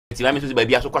ti ma me so ba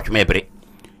bia so kwatwe mebre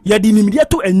ya di nimdia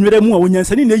to enwere mu a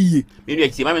wonyansani na yie me nua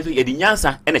ti ma me so ye di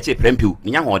nyansa e na che prempiu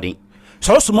ni nya hoden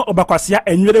so so obakwasia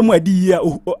enwere mu adi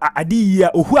yie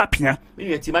ohu apia me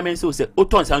nua ti ma me so se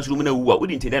oton sansuru mu na wu a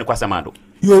odi ntede ne kwasamado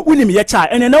yo unim ye cha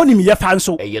ene na unim ye fa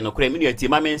nso eye no kure me nua ti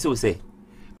ma me so se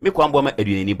me kwambo ma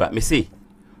aduani ba me se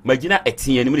magina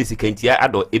etia ni mu sikantia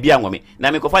ado ebi anwome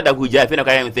na me kofa da huja fe na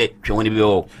kwa me se twe woni bi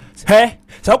o he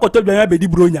sa okoto dwan abedi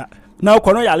bronya na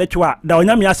okono ya letwa da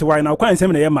onyame ase wan na kwa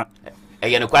nsem na ye ma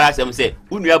eye no kwara asem se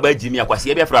unua ba jimi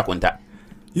akwase be fra konta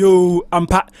yo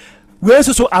ampa we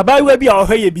so abawa bi a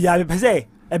ohye bi ya pese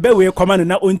ebe we koma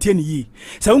na ontie ne yi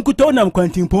se nkuto nam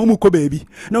kwantinpon mu ko baabi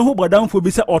na ho bodamfo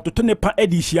bi se ototo ne pa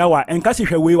edi hia wa enka se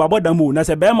hwe we wa bodam na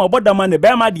se be ma bodam ne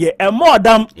be ma de e mo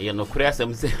dam eye no kwara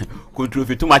asem se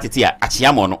kontrofi tomatete a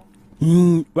achia mo no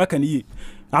waka ne yi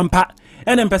ampa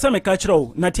ene mpesa me ka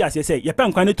kiro na ti ase se ye pe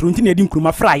nkwa ne trunti na edi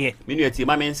nkruma fraye me nu ati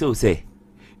ma men se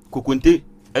kokunte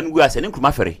anu ase ne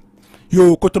nkruma fere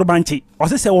yo kotorbanchi o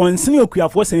se wonsen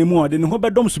okuafo san mu ode ne ho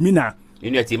bedom sumina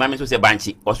inu ati ma men so se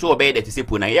banchi o so obey de se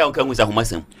pona ye onka ngusa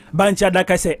homasem banchi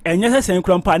adaka se enye se san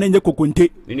krampa na enye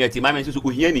kokunte inu ati ma men so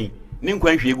Okyehene ne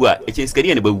nkwan hwegu a eche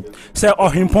skari ne bawu se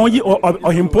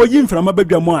ohimpo yi mframa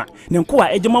badwamu a ne nko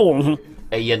a ejema won ho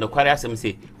eye no kware asem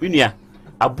se winua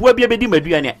aboa bia bedi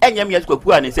madua ne enyam ya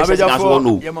kwaku a ne se se so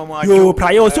no yo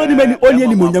prayo so ni mani oni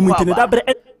ni monyam ntine dabre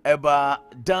eba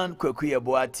Dan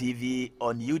Kwabena TV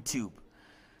on YouTube,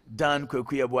 Dan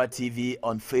Kwabena TV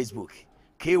on Facebook,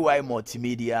 KY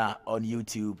Multimedia on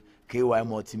YouTube, KY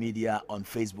Multimedia on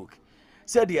Facebook.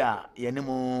 Said ya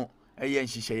yenemu yen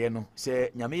shishaye no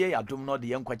se nyame ye adom no de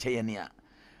yenkwache ye ne a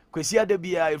kwesi ade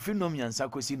bia efinom nyansa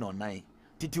kosi no nan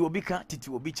titi obi ka titi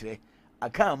obi kire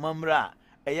aka amamra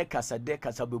eye kasade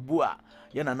kasabebu a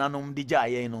ye nananom de gya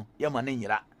ye no ye ma ne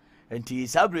nyira enti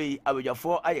sabre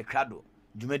abejafo aye krado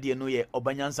dwumade no ye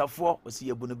OBA NYANSAFO osi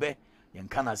yebunu be ye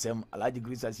Nkansah Alhaji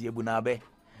Grisa si yebuna be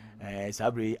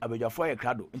sabre abejafo aye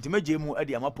krado enti meje mu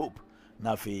ade ama pope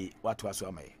na fe watu aso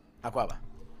amaye akwaba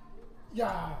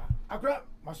ya akra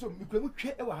maso mikwemu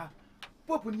twe ewa ha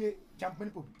pope ni champion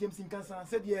pope James Nkansah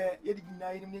said ye di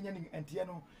na ye nya ni entie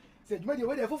no se dwumade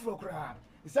we de foforo kra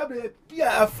sabre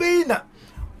bia afeina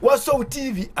waso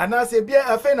TV anase bia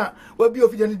afena wabi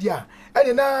ofide no dia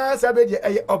ene na sabre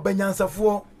de OBA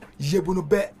NYANSAFO yebunu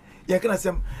be ye kana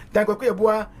sem Dan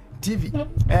Kwabena TV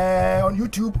on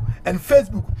YouTube and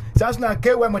Facebook Sasna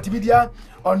KY Multimedia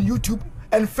on YouTube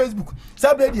and Facebook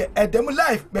sabre de edem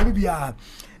live baby bia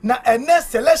na ene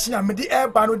selection amedi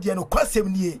eba no de no kwasem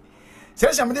nie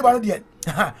selection amedi ba no de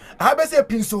ha be se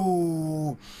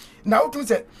pinso na utun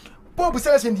se pope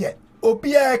selection de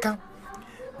obi eka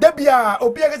da bia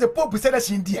obi eka se pope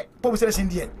selection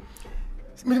de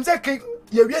minim se ke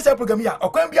ye wie se program ya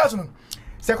okwan bia so no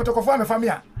se kotokofo am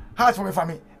family heart for my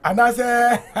family anase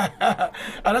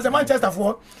Manchester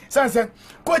for sanse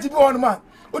coach bi won ma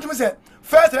utun se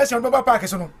first selection baba park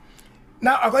so no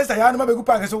na akwesa ya no ma begu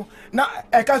park so na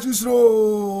eka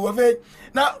susuro ove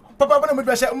na papa bana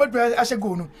mo ashe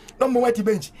go no no mo wati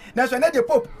bench na so na de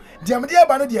pope de am de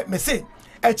ba no de me say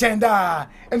e chenda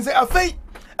en say afei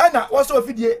ana waso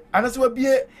ofidie anase wa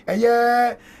bie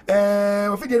eye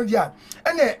ofidie no dia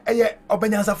ene eye OBA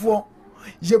NYANSAFO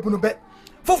yebunu be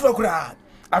foforo kura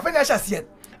afei na shasie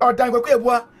o Dan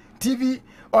Kwabena TV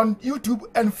on YouTube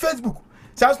and Facebook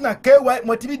Sasna KY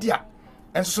Multimedia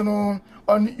and so no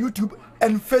on YouTube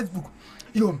and Facebook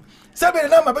yo sabe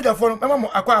na ma beja foro mama mo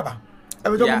akwaba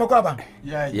ebejo mo akwaba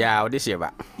ya odise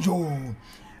ba yo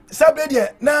sabe de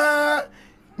na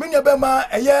menya be ma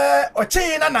eye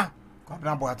oche nana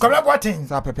Kwabena Boateng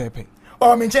sa pepepe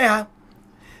o menche ha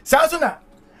Sasuna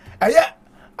eye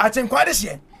achenkwa de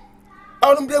hye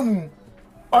onu bremu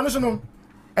onu so no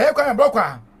eye Kwabena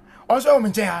Abrokwa onu so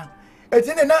menche ha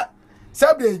etine na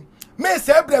sabe me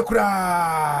sabre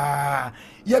kura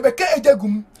ye beke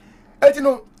ejagum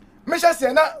etino me sha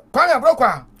se na Kwabena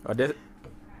Abrokwa ode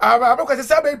Abrokwa se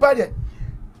sabe pa de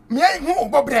me hu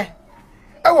obobre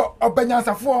ewo OBA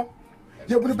NYANSAFO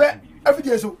ye bunu be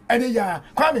afidie so ene ya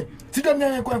Kwame tidom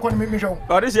nyan kon me hwe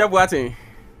ode se Boateng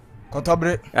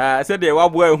kotobre se de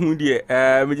wabo ehu die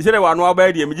me se de wano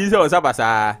aba die me ji se on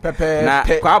sabasa pepe na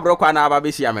Kwabena Abrokwa na aba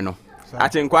be hia me no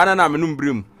achenkwa na me no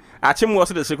mbrim achim wo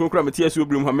so de sekun kura meti asu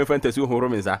obrim ha me fantasy ho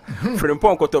romenza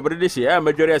frimpon kotobre de hye a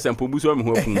majori asampo buso me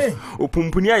ho opum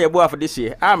opumpuni ayebo afde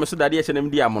hye a me so dade hye nam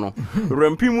di amono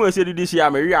rampimu ase de hye a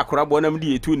me wi akora bo nam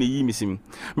di etu ne yi misim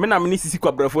me na me ni sisi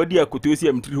kwabrafo di akoto si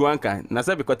amtiri ho anka na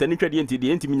se be kotani twade enti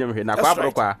de enti minyam hwe na kwa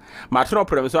Abrokwa ma tro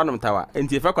prem so anum tawa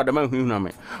enti fa kwadama hu na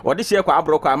me ode hye kwa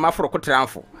Abrokwa ma foro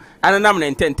kotranfo ananam na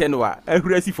ntenten wa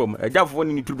ahura si fom ajafo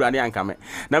ni tubra ne anka me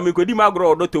na me kodi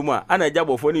magro odoto mu a ana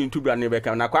ajabofo ni tubra ne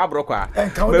beka na kwa Abrokwa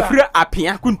ma fira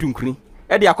apia kuntunkuni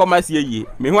e de akoma sie yie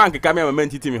me ho ankeka me mama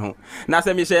ntiti me ho na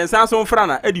se me hye nsan so mfra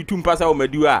na e di tumpasa o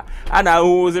madu a ana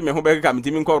ho ze me ho beka me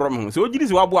timi nkoro me ho so ogiri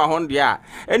si wabo ahon de a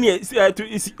ene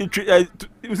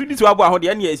usudi si wabo ahon de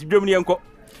ene esidwom ne enko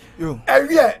yo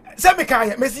ewie se me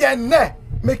kaye me sie ne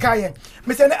me kaye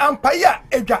me se ne ampaya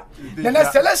edwa na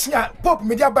celestia pope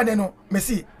media bane no me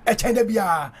si e chende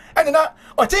bia ene na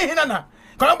o che hina na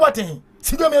Kwabena Boateng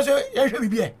sidwom ye so ye hwe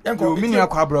bibie enko mi ni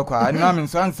akwa Abrokwa na me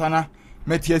nso ansana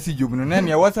meti asi jobunu na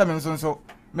ne wasa me nso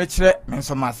me kire me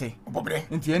nso mase bobre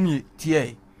nti eni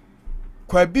tie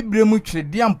kwa bibre mu twere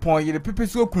dia mpon yire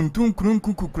pepeso kuntun kurun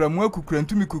kukukura mu akukura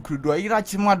ntumi kukuru do yira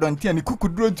chi mu adonte ani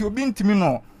kukuduro nti obi ntimi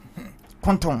no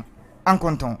konton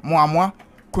ankonton moamoa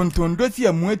konton do si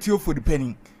amu ati ofo de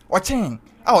pani ochen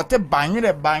a ote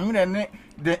banwere ne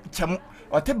de chemu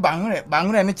ote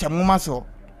banwere ne chemu maso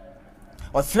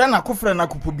osira na kofra na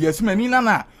kupobia sumani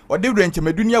na ode wura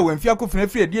nchemadunia wamfi akofra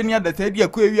firi de ni adata de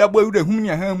akọ ewi abo wura hum ni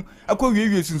aham akọ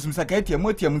wiwi sunsum sakatia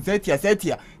motiam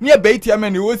setia ni abaitia me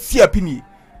ne wo si apini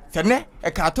sene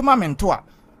e ka atoma mento a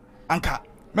anka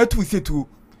metu setu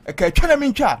e ka twena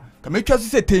mentwa ka metwa so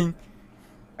seten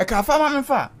e ka fa ma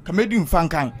memfa ka medi mfa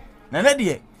nkan na ne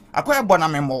de akọ ebo na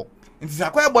memmo nti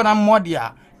akọ ebo na memmo de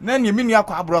a na ne mi ni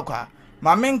akọ Abrokwa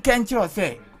ma menkan kire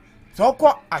se so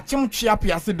ko achim twia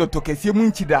piase doto kese mu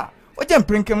nchida o je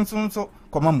mprenkem so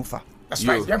koma mufa that's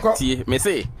right yanko tie me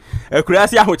say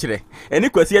akurasi ahokyere eni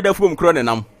kwasi edafom kro ne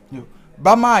nam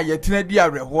bama yetena di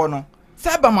awerho no se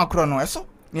bama kro no eso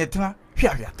ne yetena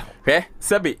hwiahwiata hwe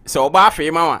sebe se oba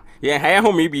afi ma wa ye ha ye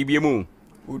ho me bibie mu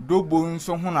odogbo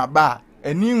nso ho na ba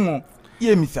ani nwo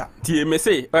ye misa tie me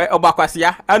say oba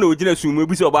kwasia ana ogina sumu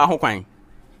ebi se oba ho kwan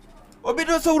obi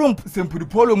do so rum sempuri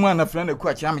polo mu ana fra na ku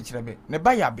achi amkyerebe ne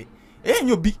ba yabe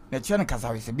enyo bi na kire ne kasa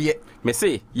wese biye me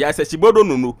say ya se chibodo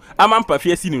nunu amampa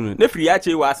fie si nunu na firi ya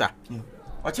che wa asa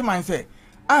ochi man say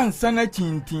ansa na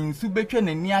tintin su betwe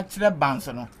na ni akire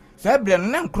banso no se bre no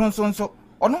na nkronso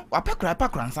ono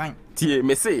wapakra nsan tie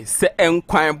me say se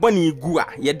enkwan boni gu a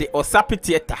ye de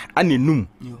osapetieta anenum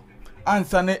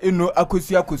ansa na eno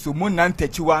akoso mo na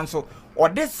ntachi wanso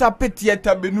ode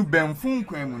sapetieta benu benfun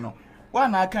kwan mu no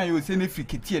wana akan yo se ne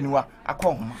frikiti ni wa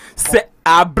akohoma se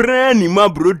abrani ma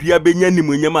brodua benya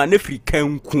nimonyama na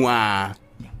frikan kwa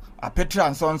a petra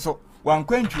nsonso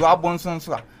wankwantu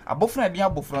abonsonso a abofra de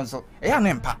abofra nso eya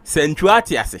ne mpa se ntwa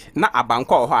atiase na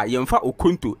abankwa ho a yemfa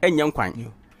okonto enya nkwan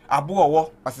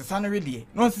abowo osesa ne wedie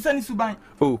no osesa ni suban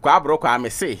o kwa Abrokwa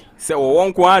amese se wo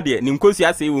nko ade ni nkosi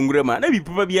ase wo ngurema na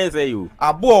bipupa bi ense yo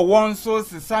abowo nso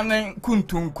sesa ne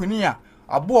kuntunkuni a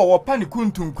abowo pani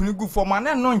kuntunkuni gu fo ma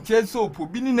na no nche so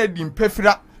obi ni na di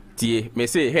mpefira tie me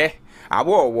se he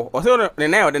abowo o se ne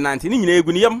na ode nanti ni nyina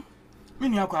egu ni yam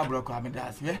mini akwa Abrokwa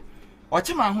amedase he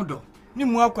ochima ahodo ni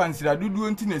mu akwa nsira dudu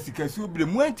onti na sikasu obre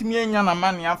mu antimi enya na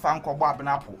mane afa nkogbo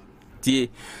abenapo tie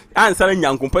ansara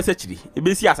nyankompa sechiri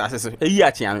ebesi asase so eyi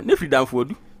achia no ne fridanfo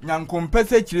odu nyankompa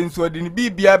sechiri nso odi ni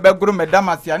bibia begoro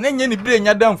medamasia na enye ni bire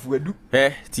nya danfo adu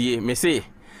tie me se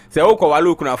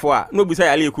wokọ okunafo a no bisa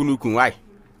yale ekunukun why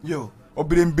yo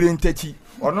obirembre ntachi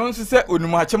ono nso se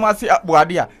onum achemase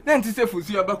akpoade a na ntise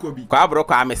fosu abakobi kwa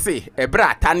Abrokwa amese ebra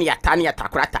atane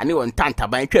takora tane won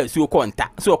tantaban twa su ko nta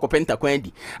so okopenta kwan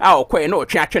di a okwe na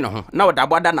otwe atwe ne ho na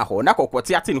odaboda na ho na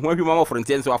kokote ate ne ho ahwima mo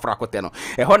fronte nso afra kote no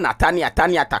ho na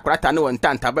atane takora tane won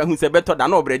tantaban hu se beto da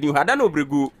na obredi hu ada na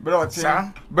obregu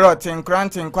brotin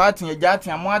krantin kwatin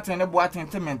ejatin amoatin ne boatin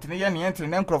tement ne ye ne entre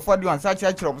ne nkrofo de on sa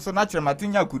chiro so na chire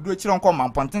matinya kudu chiro nko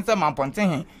mamponten se mamponten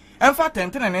he enfa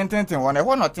tenten ne tenten won e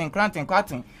ho no tin krantin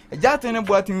kwatin ejatin ne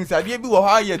boatin sadie bi wo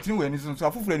ha ye tin wani so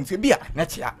afofura ni se bia na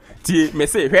chia tie me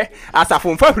se hwe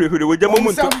asafo mfa hwehwere wo jamo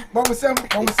muntu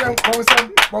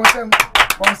bonsem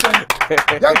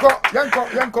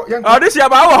yanko odisi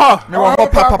aba wo ho me wo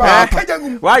papa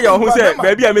wa ya ho se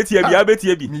ba bia metia bia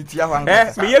betia bi metia wan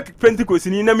me ye pentecost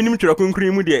ni na minim twere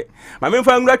konkrin mu de ma me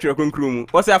mfa ngura twere konkrin mu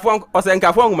wo se afo o se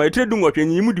nkafo ngoma etredu nwotwe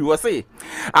nyi mu di wo se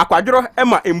akwadworo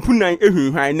ema empunan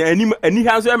ehunhan na ani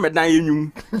ha so emedan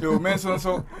yenwum yo men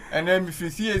so ene mi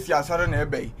fisi esi asare na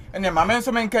ebe ene ma men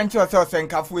so men kanchi o se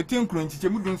nkafo etinkru nchiche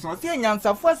mu dun so se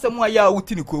nyansafo asem a ya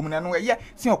wuti ni kom na no ye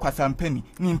se okwasampani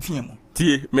ni ntiemu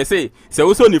Tie me say se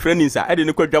wo so ni friend nsa e de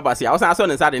ne kwadwa se a wo san so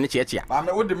ne nsa de ne chiechia ba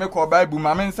me wo de me ko Bible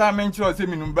ma me nsa me nchiro se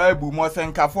minum Bible mo se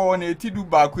nkafo na etidu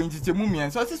ba ko nchiche mu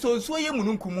mien so so ye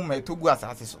munu nkumu ma etogu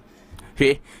asase so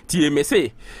he tie me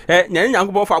say nyane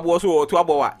nyankopon fa bo so to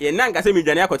abo wa ye nan ga se mi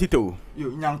dwane akotito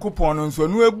yo nyankopon no nso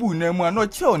no abu na mu no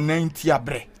che o nan ti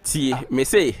abre tie me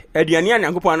say aduane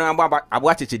nyankopon no abo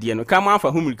achechede no ka ma fa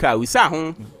humulka wi sa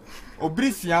ho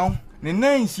obrisian ne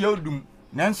nan hia odum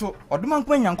nanso oduma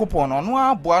nkwa nyankopon no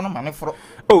aboa no mane foro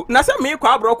oh na se me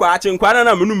kwa Abrokwa achi nkwa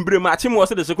na menum brem achi mo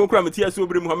so de se kokura meti aso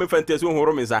brem ho me fantasy ho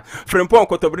horo me sa frempon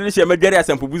kotobre de hia madware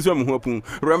asampobu so me ho apun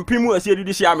rampimu asi edi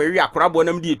de hia me wi akorabo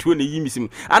nam de etuo na yimisim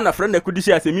ana frend na kudi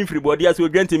hia se mi free body aso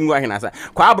grantim ngwa hena sa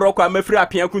kwa Abrokwa mafiri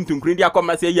apia kuntunkuri de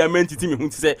akoma se ya mantiti me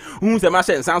hu se hu se ma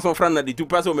hye nsanso frend na de tu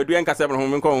paso me duen kasa ho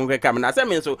me nko ho keka me na se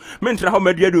me so me ntra ho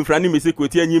madua du frani me se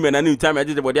koti anyi me na ne uta me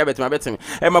de body abetima betim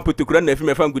e ma potokura na fi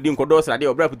me fa ngudi nkodo sra de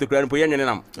obra potokura no po yenwene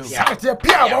nam Sate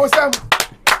pia ba osam.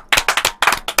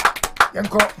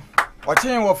 Yanko.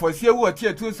 Ochen wo fosie wo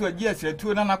tie tu so agi asre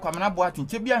tu na Kwabena Boateng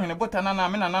che bia hene bota na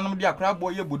me nanom de akra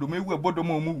bo ye bodomo ewu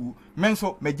bodomo omuwu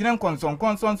menso magina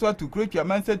konson so atukro twa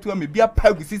mansa tu me bia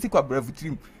pagu sisi Kwabena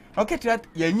futrim oketira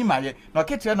ye nyimaye na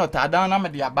oketira no tadan na me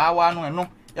de abawa no eno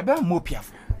ye be mo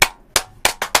piafo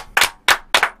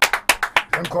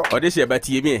Yanko. Odeshe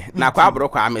batie mi na kwa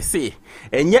Abrokwa me se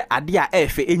enye ade a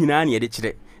efe enyina na ye de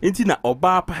kire enti na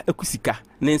oba pa akusika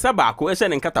ne nsa baako ehye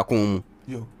ne nkatakon mu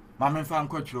yo mama fa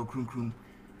nko chiro krunkrum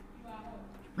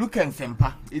look and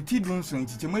sempa etidun so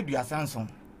ntiche maduasa nson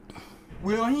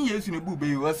we ohin Yesu ne bube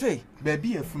yo say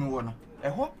baby afunu wo no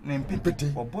eho na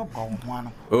mpete obobwa wo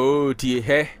ano oh tie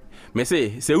he me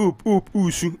se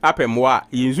usu apemwa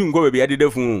yinzu ngo baby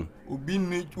adedafun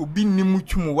obi ni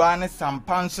mutwum wa ne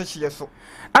sampa nso hye so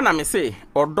ana me se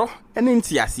odo ene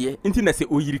ntiase enti na se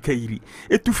oyiri kayiri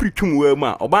etufiri twum wa mu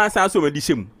a oba san so madi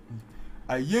hyem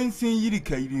ayensin yiri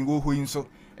kayiri ngo hoyin so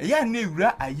eya na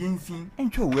ewura ayensin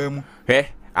entwe wa mu he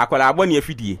akwala abone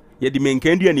afidie ye di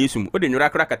menkandia na esum o de nwura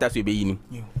kra kata so ebeyini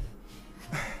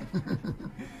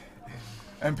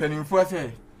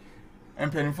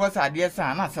empenifo sa ade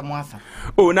sa na asemo asa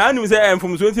oh na anu se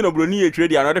emfum so enti no broni ye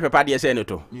trade ya no de pepa de se ne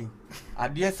to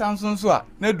ade sanso so a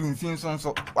na dunsin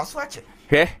sonso waso ache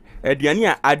he aduane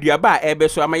a aduaba a ebe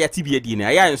so amaya tibia di ne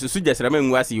aya nso so jesrama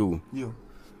ngu ase yo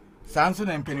sanso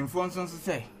na empenifo sonso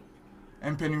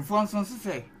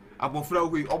se abofra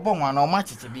hoi obonwa na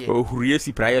omacheche de ohuru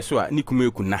si praye so a ni kuma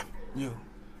ekuna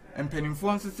empenifo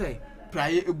sonso se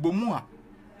praye egbomu a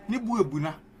ni bu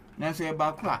ebuna nanso e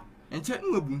ba kra enche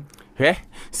nwebu he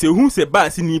se hu se ba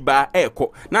si ni ba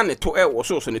eko na ne to e wo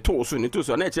so ne to so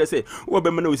na kire se wo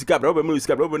be me na osika bra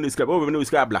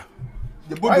bla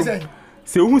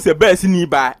se hu se ba si ni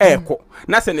ba eko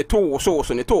na se ne to wo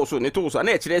so na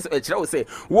kire wo se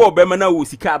wo be me na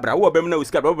osika bra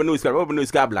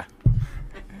bla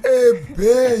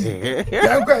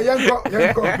yanko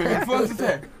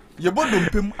ye bodom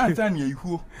pem antan ye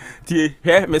ihuo tie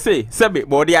he me say sebe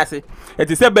body ase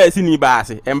eti sebe si ni ba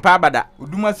ase empa bada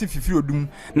odum ase fifi odum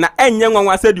na enye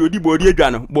nwanwa se de odi body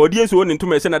adwa no body eso woni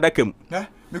ntoma se na dakam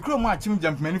me kro mu achim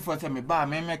jump mani for se me ba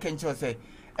me kencho se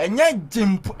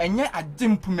enye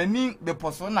ajimpu mani be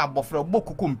poso na abofra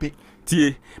bokukumpe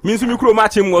tie mi nso mi kro mu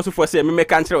achim wo so for se me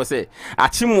kan kire se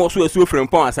achim wo so asu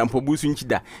frempon asampobu su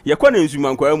nchida ye kwa na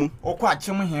nzuma nkwa mu okwa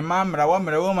achim hema mra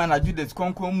wo ma na Judas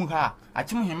konkon mu ha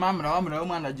achim hema mra wo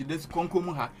ma na Judas konkon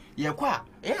mu ha ye kwa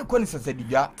ni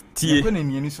sasadibia ye kwa na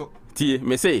nieni so tie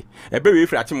me say ebe we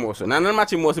fira achim wo so na na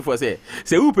achim wo so for se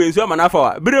u pensu ama na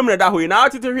fa berem na da ho na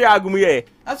otete hwe agum ye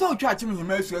aso otwa achim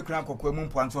hema asu akran kokwa mu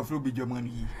mpo anso fro bidwam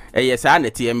ni eye sa na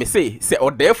tie me say se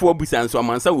odefo abusa nso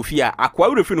amansa wo fi a akwa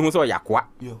wure fi no ho so yakwa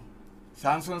yo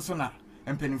sanso nso na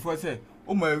empenifo se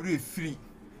o ma wure free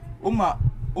o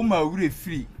ma wure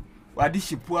free wadi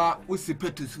shipua o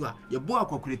sepetusu a ye bo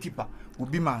akokure tipa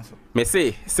obi manso me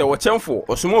say se wo chemfo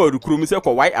osoma warukuru se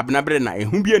ko wai abnabre na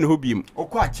ehu bie ne ho biem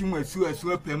okọ achim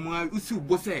asu pemu usi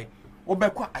ubo se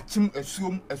obekọ achim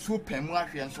asu pemu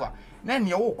ahwe nso a na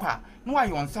ne wo kwa na wa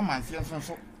yon samanse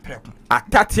nso preku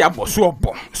atati aboso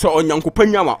obo so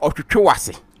onyankopanya wa otwetwe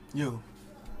wase yo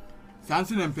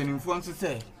sanso na mpenimfo nso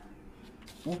se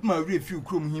ma wure fi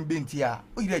ukrom him benti a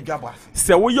oyire adwabo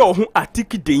se wo ye ho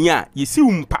atiki den a yesi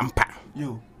umpampa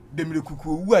yo demire kuku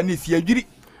wu a na si adwiri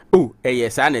oh eye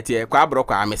sa na tie kwa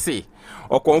Abrokwa me se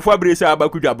okonfo abrese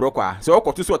abakudwa Abrokwa se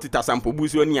okoto so otita sampobu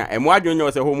so ni a emo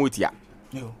adwonyo se ho motia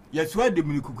yo yeso de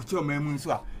munikukuche o mamu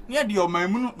nso a ne de o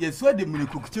mamu no yeso de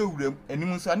munikukuche wuram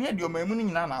anim nso a ne de o mamu no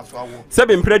nyina na aso awo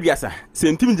sebe mprediasa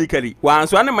sentim jikari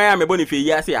wanso ane maya me boni fe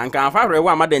yase anka afa hwe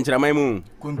wa made nkyerema mu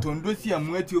kontondo si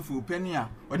amu atiofo pani a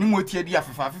oni motie di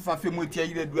afefa fe motie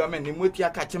yire du ama ne motie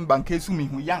aka chimbanka esu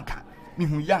mihu yanka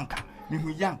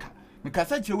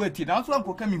mikasa chewe ati na so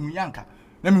ankoka mihu yanka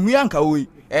na mihu yanka oi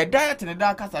diet ne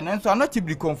da kasa na nso anoti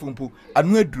bri konfompo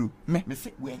anu aduru me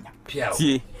se wenya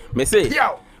tie me se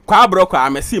kwa Abrokwa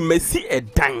mesi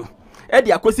edan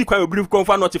edi akosi kwa obrief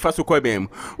konfa no chifa so kwa bem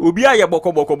obi aye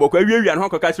bokoboko awiawia no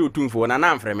hokoka chi otumfo na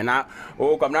na mfreme na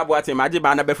o Kwabena Boateng maji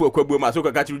ba na befu okwabuo ma so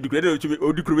koka chi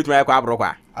odikuru bitima ya kwa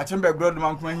Abrokwa achembe ground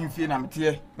man kuma himfie na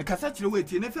mtie mikasa chire we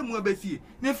tie na femu abasi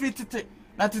na firi tete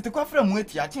na tete kwa fra mu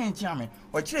ati achenchi ame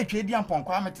o chire twedi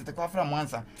amponkwa ame tete kwa fra mu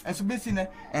ansa enso besi ne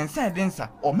ensa densa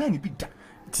o mani bi da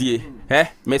tie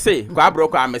me se kwa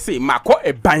Abrokwa me se makọ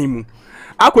eban mu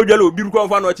akodwala obi ruko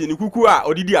mfa no chi ni kuku a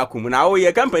odidi akum na wo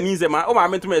ye company nzema o ma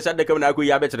metum e shade kam na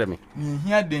akoyi abekere me ni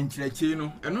hia de nkyerɛkyee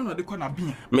no eno no de kɔ na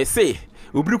bia me se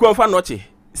obi ruko mfa no chi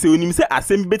se onim se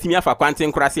asem betimi afa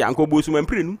kwanten krase anko bosu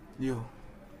mamprenu yo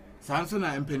sanso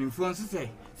na empanimfo nso se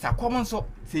sakom nso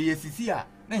se yesisi a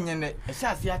na nyene ehya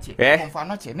ase ache komfa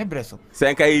no che ne breso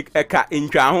senka eka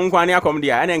ntwa ho nkwane akom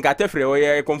dia ene nka tefre wo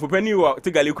ye komfopani wo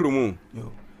tigali krumu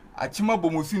yo achima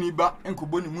bomosuni ba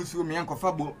enkobo ni musu me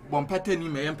enkofa bompata ni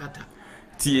me yempata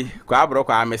tie kwa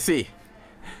Abrokwa amese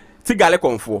tigale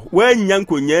konfo wanya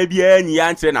nkonya bia anyi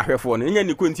ya nkyere na hwefo no nya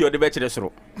ni konti ode be kyere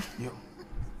soro yo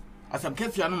asam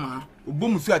kefia no ma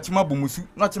obomusu achima bomusu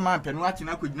no achima ampenu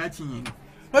achina kogina chinye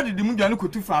no didi mu dwane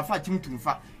kotu fa afa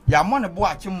chimtumfa ya mo ne bo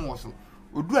achimo so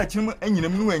odu achim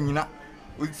anyinam no anyina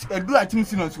odu achim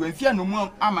si no so afia no mu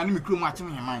ama ne mikro mu achim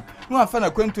heman no afa na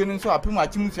kwento ni so apem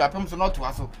achim su apem so no to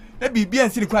aso na bibia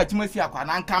nsiri kwa achim asi akwa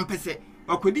na nka mpese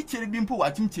okodi chere bi mpo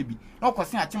wachim chebi na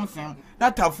okosen achim sen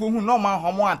na tafo hu no man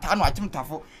homo anta no achim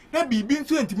tafo na bibi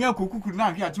nso entimi akokukuru na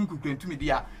ahwe achim kukuru entimi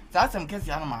dia sa asem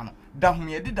kese anu ma no da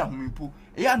home yedi da home mpo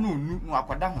eya no onu no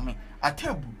akoda home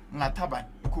atabu na taban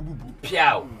ekobubu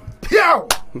piao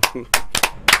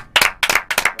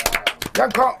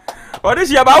yanko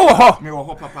odi ya ba wo ho me wo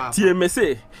ho papa tie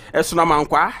mese esuna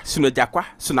mankwa suna jakwa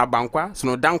suna bankwa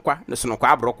suna dankwa ne suna kwa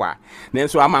Abrokwa ne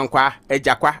nso amankwa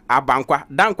ejakwa abankwa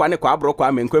dankwa ne kwa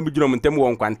Abrokwa menkwa bi juno ntem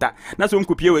wo nkwanta na so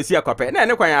nkopie wasi akope na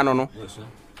ne kwan ya no no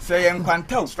se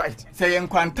yenkwantau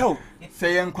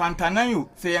se yenkwanta nanyo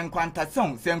se yenkwanta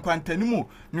son se yenkwanta nimu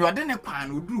ni ode ne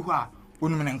kwan oduru ho a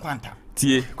onum ne nkwanta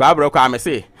tie kwa Abrokwa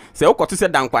mese se ukoto se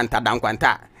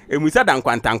dankwanta emusa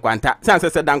dankwanta sanse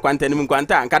se dankwanta nimu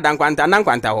nkwanta nka dankwanta na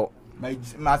nkwanta ho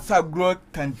ma sa gro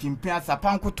kantimpe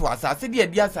asapanko to asase de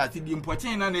dia asase de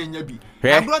mpochen na enya bi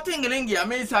agro tingelengi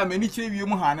amesa amani chewie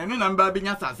mu hane no na mba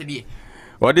benya asase de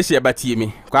ode hye batie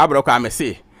mi kwa Abrokwa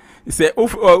amese se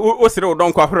o sere o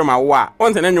don kwa hwema wo a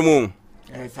onse na nwumu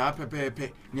sa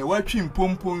pepepe ne watwi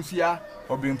mpomponsia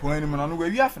obimpon ani mu no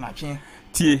wi afena twen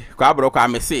tie kwa Abrokwa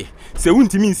amese se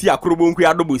wuntimi nsi akorobonku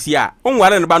adobosi a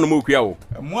onware ne ba no mokua wo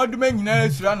moduma nyina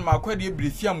asura no makwade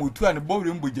ebresi amotu a ne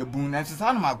bowre mbojabun na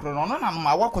nsesa no makro no na no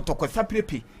mawakotokosa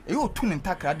prepe e otu ne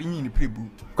ntakra de nyini prebu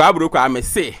kwa Abrokwa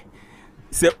amese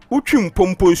se utwi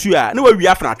mpomponsu a ne wawi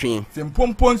afena twen se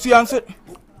mpomponsu anso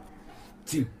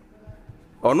tim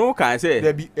ono kan se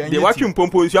de watwi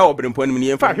mpomponsu a obrempon ni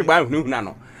yemfa hwe ba hunu na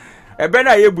no ebe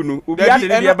na yebu no obi ade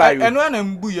de ba yo eno na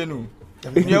mbuye no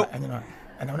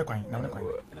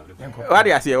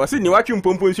wadi ase wasi ni watwi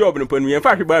mpomponsu a obrempon ni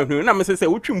yemfa hwe ba hunu na mese se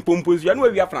utwi mpomponsu a ne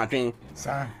wawi afena twen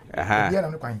sa aha bia na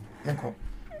ne kwan yanko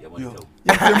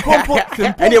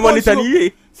eni monitor ni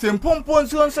ye sempompo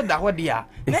nso da ho dia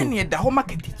na ne da ho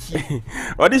maketichi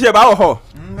odi je ba wo ho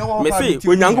mesi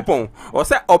onyankopon o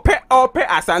se ope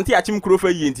asante achim krofa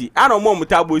yenti ana mo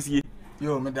muta bosie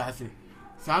yo me da ase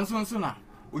sanso na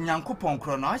onyankopon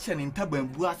kro na ahye ne ntaban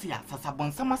bu ase ya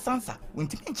sasabonsama sansa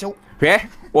wontimi nchew hwe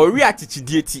o wi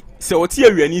achichidie ti se o ti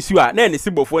awiani su a na ne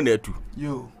sibofo na atu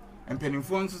yo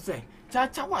empenifo nso se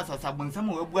chacha wa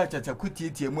sasabonsama wabu achacha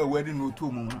kutietie mu awari no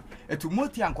otu mu etu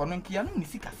moti ankono nkia no ni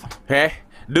sikasa hwe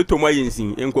de to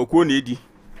mayensin enkokuo na edi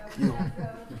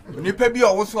nipa bi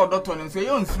owo so odoto ne nso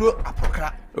ye onsuro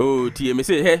apokra o tie me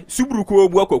se he suburuko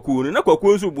obu akokuo na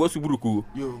kwakuo nso obu suburuko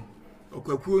yo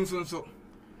okwakuo nso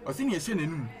osi ne ehye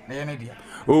nanum na ye ne dia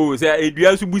o se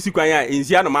edua nso busi kwan a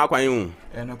ensia no makwan hu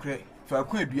enokre fa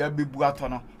kwa edua bebu ato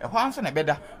no ehwa nso na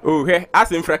beda o he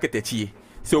asemfra ketachie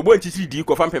se obo nchichiri di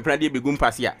ko fam pempra de begum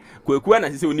pase a kwakuo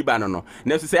na se oni ba no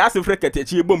na so se asemfra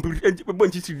ketachie bom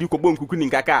nchichiri di ko bom kuku ni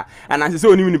nkaka ana se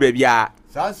oni ni ba bia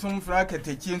sa somfra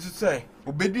ketachie nso se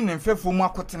obedi ne mfefo mu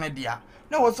akotene dia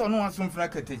na wo so no aso mfra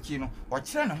katachi no wo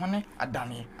kire ne ho ne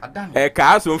adane ka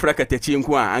aso mfra katachi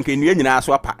nko a anka nua nyina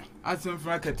aso apa aso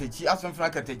mfra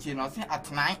katachi no se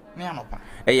atenan ne anopa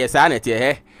saa na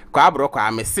tie kwa Abrokwa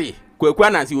amese Kwaku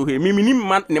anansi wo mimi ni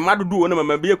ne madodo wo na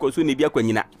mama bie koso ne bia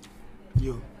kwanyina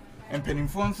yo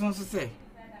empenimfo nso se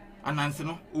anansi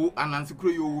no o anansi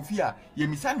kro yo wo fi a ye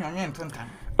misa nwanwe ntontan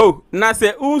na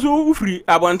se unso ufri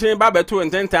abonten ba beto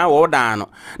ntentan wo dan no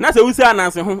na se usi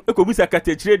anansi ho ekobusa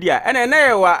katachire dia ene na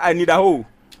ye wa anida ho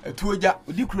etuoja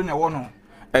odi kro na wo no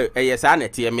saa na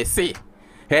tie mese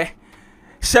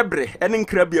shebre ene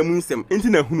nkrabia mu nsem enti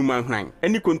na hunuma hwan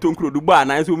eni kontonkro du ba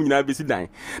na so nyina besi dan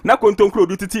na kontonkro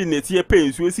du titi ne tie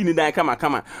pensu esi ni dan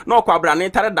kama na okwabra ne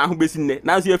tare dan ho besi ne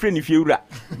na so ye fre ni fiewura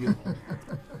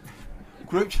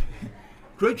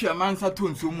Krochi amansa to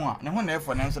nso mu a ne ho na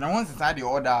efo ne nso ne ho nsesa de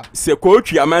order se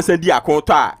kochi amansa di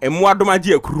akonto a emu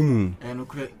adomaje akurumu no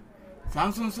kre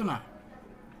sanso na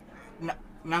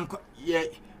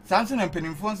ye sanso na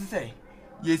mpenimfo nso se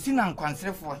ye si na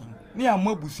nkwansrefo hin ne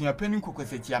amabusuya pani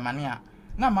kokosechi amane a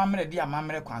na mamre di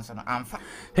amamre kwanso no amfa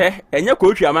enye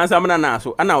kochi amansa mna na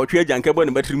so ana otwe agyanke bo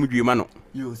ne batirim dwima no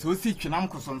yo so si twinam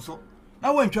kosonso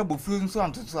na wantwa bofu nso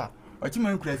antoto a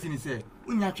ochima nkurasi ni se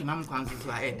unya twinam kwanso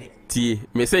so a ede ti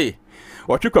me say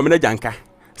otwe Kwabena janka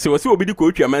se wo se obi di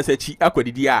kochi amansa chi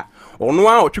akwadidi a ono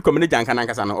a otwe Kwabena janka na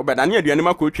nkasa no obedane aduane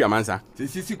ma kochi amansa se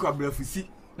sisi kwabrafusi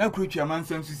na kochi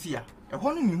amansa nsusi a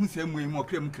ehọ no mihu se muyi mo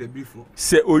kram krabrifo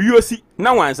se oyiosi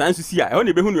na wansa nsusi a ehọ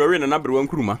ne behu ne ore na nabrewa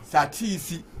nkuruma sa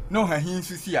tiisi na ohahin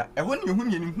nsusi a ehọ ne hu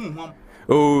ne hu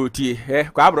hom ti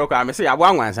Kwa Abrokwa me se ya bo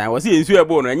anwansa wo se ensu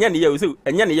ebo no enye ne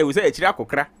ye wo se akiri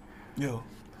akokra yo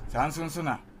sanso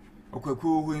na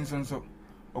okwaku hu nso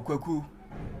okwaku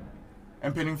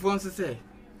empenimfo nso se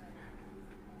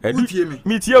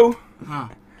mi tie o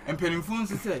empenimfo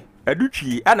nso se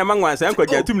adutwi ana manwansa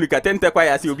nkwaja atumni katente kwa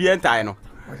ya se obi entai no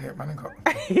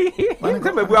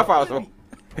Maniko. Bebu afa so.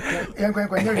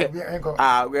 Yanko.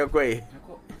 We.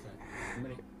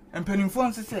 Empenimfo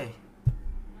nse se.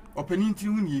 Opening ti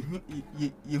hu ni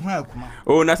ye hu akuma.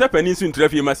 Na se penin su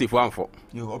ntrafie masifo amfo.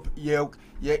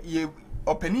 Ye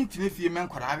opening ti ne fie men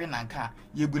kwarawe nanka.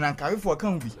 Ye bu nanka we fo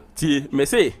kan bi. Ti me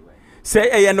se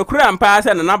eye no kura ampa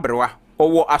se na nabrewa.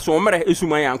 Owo asomre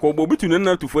esuman yanko obobitu ne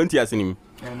na tufo nti asenim.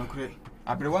 No kure.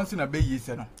 Abrewansi na be yi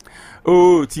se no.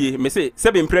 Tie me say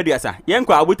seven prediasa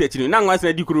yenko abotachini na nwanse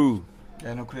na dikuru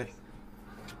no kure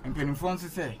empenimfo nse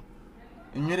se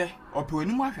enwere ope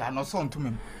onimu ahwa no so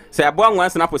ntumem se abo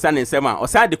nwanse na posa ne nsem a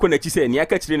osa de ko na chi se ni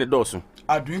aka chire ne doso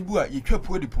adun bu a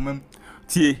yetwapuo de pomam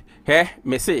tie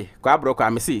me say Kwa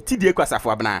Abrokwa me say tidie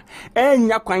kwasafo abna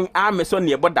enya kwan a me so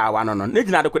ne ebodawa no ne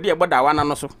gina de ko de ebodawa na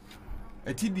no so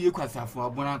etidie kwasafo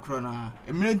abona kro na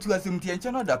emrentu asem tie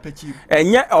nche no da pachi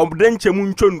enye obdenche mu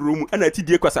nchonro mu ana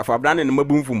tidie kwasafo abna ne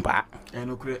mabumfu mpa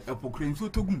no kure epokure nso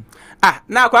togum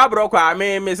na Kwa Abrokwa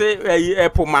me say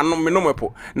epo mano me no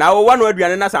mepo na wo wanu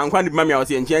aduane na sankwa de mamia wo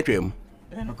se enche atwam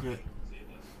no kure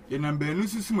ye nambenu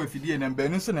susu mafidie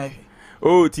nambenu so na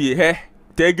tie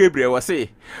te Gabriel wo se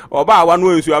oba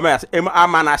awanu ensu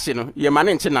ama na hye no ye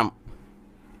mane nchenam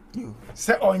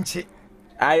Se onchi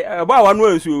oba awanu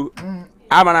ensu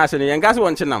ama na hye no ye ngase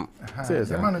won chenam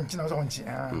se manu nchina so onchi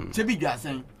chebi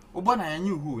dwasen obo na yanyi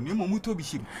hu ne momuto bi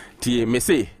shim tie me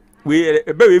se we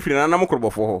be we firi na nam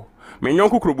korobofo ho me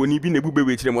nyonko koroboni bi na bube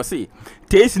we kire mo se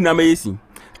teesi na mayesi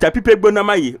tapipe gbona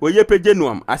mayi oye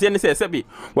pegenuam ase ne se sebi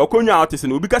wakonwa otese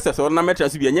na obi kasa so na metra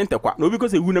so bi enye ntekwa na obi ko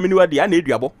se hu na meni wade a na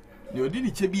eduabo ne odi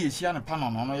ni chebi ehia ne pano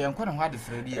no ye nkwa ne ho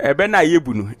adefre die ebe na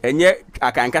yebu no enye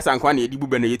akankasa nkwa na edibu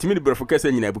be na yetimi de brofo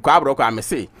kasa nyina bu Kwa Abrokwa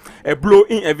amese a blow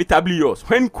inevitably yours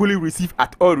when coolly received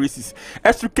at all races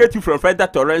extricate you from further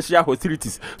torrential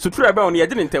hostilities so true ebe on ye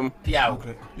gine ntem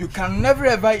you can never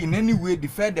ever in any way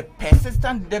defer the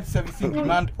persistent debt servicing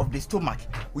demand of the stomach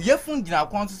we ye fun gina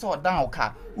akwanso so odan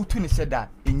oka utu ni seda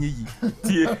enye yi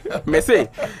tie me say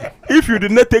if you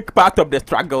did not take part of the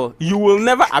struggle you will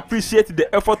never appreciate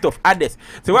the effort of others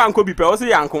so wa anko bi pe o se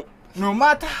yanko no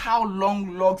matter how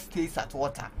long log stays at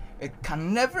water it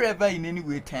can never ever in any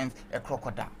way turn a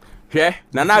crocodile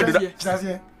na do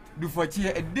du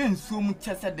fochie eden so mu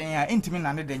chese den a intimi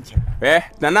na ne den che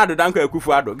na do danko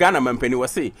akufu ado Ghana mampani wo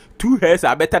say 2 hairs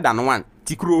are better than 1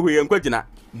 tikuro ho ye nkogina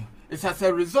it's as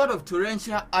a result of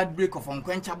torrential outbreak of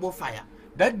unquenchable fire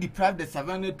that deprived the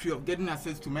savannah tree of getting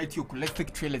access to meteorological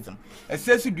trailism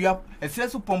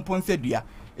esesu pompon sedua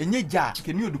enye ja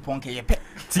keni oduponke yepe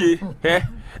tie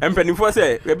empanifo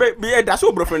say be da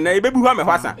so brofo na ebebu ha me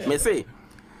hwasa me say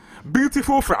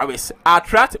beautiful flowers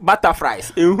attract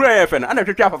butterflies enhura yefe na ana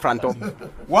twetwa afafranto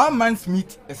one man's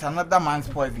meat is another man's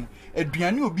poison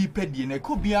eduane obi pedie na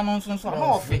ko bia no nso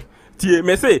na ofe tie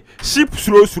me say ship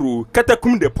suro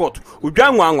katakum the port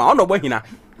odwa nwanwa ono bo hina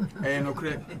no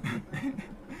kre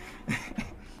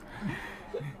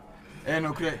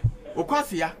no kre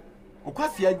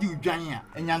okwasia di odwan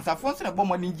a nyansafo nse na bo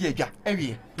modin gi adwa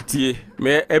ewie tie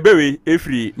me ebewe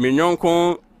efri me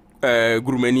nyonko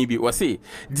gurumani bi wose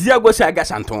diago sha ga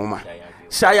shantoma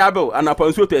shaya be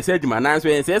anapanso to ese adwuma nanso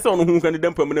ense ese ono hu kan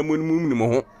dampam na munum mo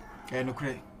ho no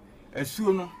kre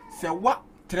asuo no se wa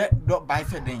tre do bai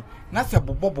se den na se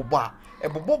bobo a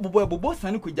ebobo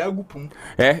sane ko jagu pum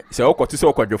se okoto se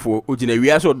okwadwefo ogina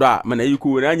wiya so do a mana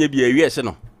yiku na anya bi awie hye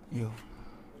no yo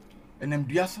enam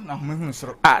dua so na homehunu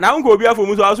soro na nko obi afo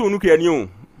mu so aso unu kani o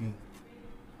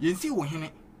yensi wo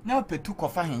hene na petu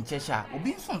kofa henche sha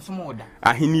obi nsonsom oda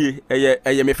ahenie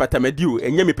eye me fatamadi o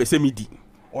enye me pese midi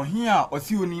ohin a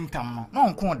osi oni ntam no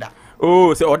nko da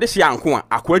se ode hye anko a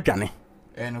akwa adwane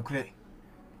no kre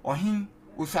ohin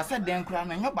usase den kra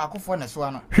na nya ba akofo ne so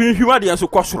ano hwihwima de enso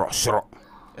kosoro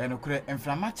no kre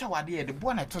enframa cha wade ye de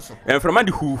bo na to so enframa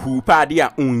de huhu pa de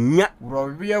a onya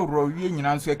rowie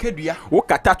nyina nso akadua wo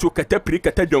kata to kata pri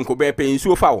kata dwonko be pe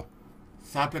nsuo fa wo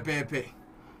sa pepepe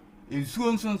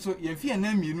ensuo nso yemfie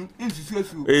na mienu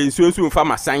ensuo mfa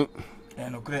masan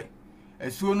no kre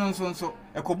esuo no nso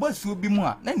ekoba suo bi mu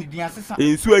a na ne din asesa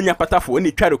ensuo anya patafo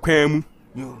ne tware kwan mu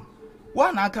yo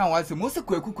wa na aka wa se mo se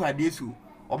kwakuku ade su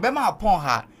obema apon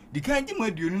ha dikan gi mu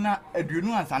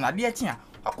aduonu ansa na de akye a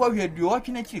akwa hwe aduo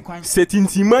otwe kiri kwan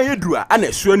setintima yedua ana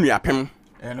esuo nuapem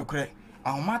no kre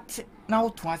ahomate na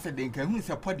woto ase de nka hu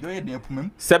se podi oye de apumam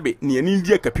sebe ne ani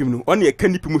die kapim no one e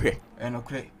kanipim hwe no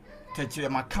kre techire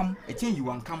makam eche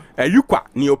yiwankam ayukwa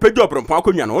ne opedi obrompo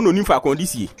akonwa no ono nimfa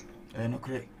akondisie no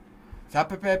kre sa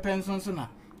pepepe nso na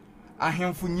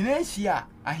ahemfu nyina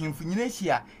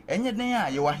hia enye den a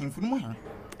ye wa ahemfu mu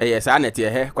hen sa na tie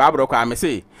he kwa Abrokwa me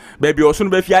say baabi oso no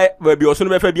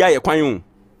be fa bia ye kwan o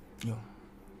yo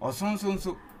oso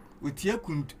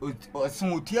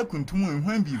otie kuntum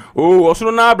enhwan bi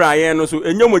oso na abra ye no so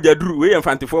enye mojaduru we ye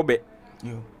mfantefo be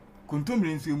yo kuntum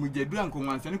rinso mojaduru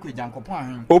ankonwanse ne ko jankopon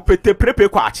ahen opete prepe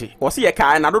kwache o se ye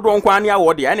kai na dodo nkwan ne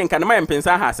awode ya ne nka ne ma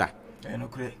mpensa hasa no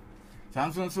kre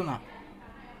sanso na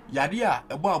yade a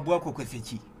ebo abo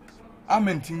akokosechi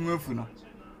amentin wafu no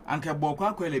anka boko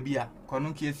akwele bia kono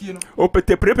nkiesie no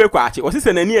opete prepe kwache o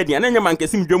se na ni adia na nya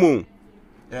mankesim dwom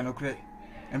no kre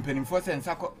empenimfo se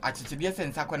nsako achichide se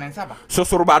nsako na nsaba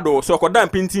sosoro bado so koda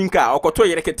mpintinka okoto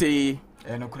yerekete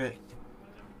no kre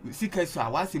sika so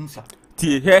awasemsa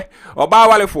tie he oba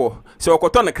awalefo se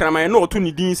okoto ne kraman na otu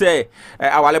ni din se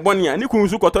awale boni a ni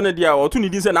kunsu koto ne dia otu ni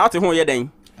din se na ate ho ye den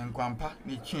enkwampa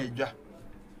ni twa adwa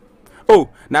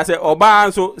na se oba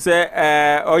nso se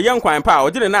oye nkwanpa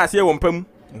ogire na ase wo mpam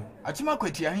achima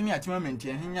kwati ahini achima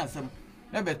mentie hinya asem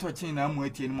na beto chin na amu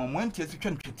atie ni mo antie so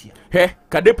twa ntwetia he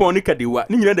kadepon ni kadewa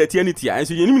ni nyina da tie ni tia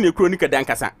enso yenim ne kro ni kada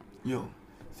nkasa yo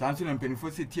sanso na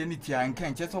mpenifo se tie ni tia nka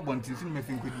nche so bontin so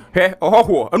mefinkodi he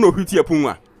ohoho ana ohwiti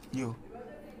apunwa yo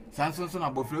sanso so na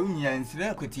bofre unya nsire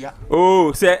akwatia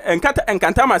se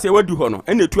enkanta ma se wadu ho no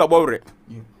ene tu abowre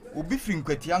yo obi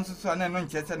finkwatia nso so na no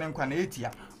nche se ne nkwa na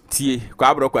etia tie kwa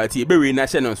Abrokwa tie ebewe na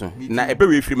hye no so na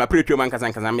ebewe firi ma pretwe man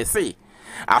kasa me se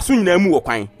aso nyina mu wo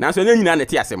kwan na so nyina na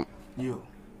tie asem yo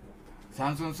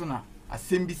sanso so na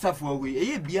asem bi safo awe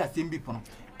eye bi asem bi pono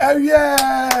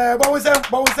bawusem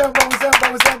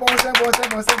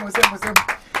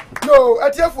no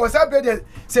atiefo sabede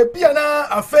se bia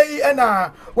na afei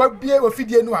na wabie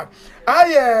wafidie no a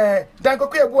aye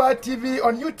Kwabena TV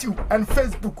on YouTube and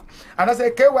Facebook and I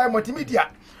say KY Multimedia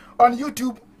on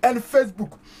YouTube and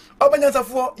Facebook OBA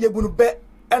NYANSAFO yebunu be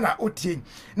na otie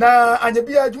na anya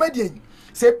bia dwumadie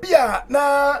se bia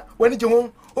na wani je ho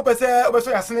opese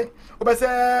obeso yasene opese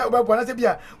obebo na se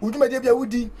bia udwumadie bia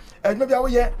wudi adwuma bia wo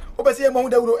ye opese ye mo hu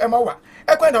dawuro e ma wa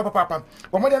ekwa na papa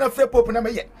wo mo de na free pop na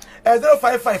me ye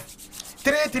 055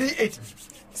 338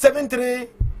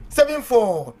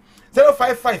 7374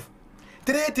 055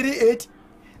 338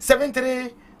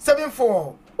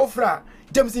 7374 ofra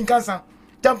James Nkansah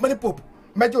Jampani pop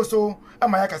Mejo so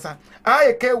amaya kasa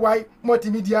KY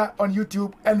Multimedia on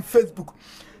YouTube and Facebook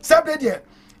sabede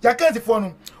ya kanti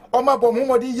fonu o ma bom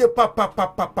modi ye papa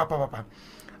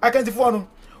akanti fonu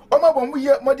o ma bom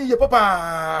ye modi ye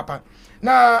papa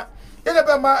na ele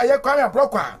be ma ye Kwame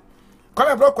Abrokwa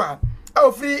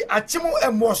a free achimu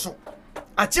emoso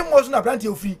na brand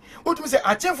ye free utumi se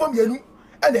achimfo mienu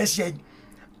na ehie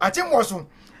achimoso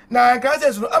na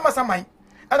Nkansah so amasaman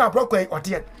na Abrokwa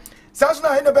otie sanso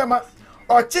na ele be ma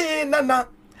Okyehene nana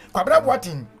Kwabena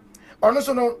Boateng ono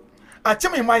so no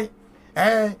achimi mai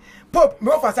pop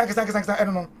me ofa sanka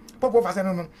eno no pop ofa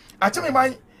sanka no achimi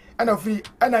mai ana free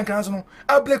ana Nkansah no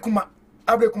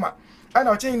Abrokwa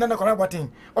ana oche na Kwabena Boateng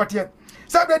otie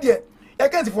sabe de ya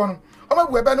kanti fo no o ma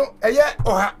bu ebe no eye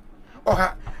oha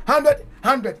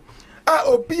 100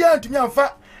 obia ntumi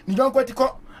amfa ni don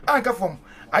kwatiko anka fom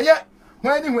aye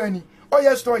hwani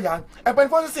oye store ya ebe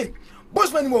fo say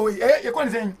Bossman mo we ye kon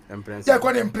sen ya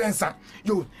kon imprensa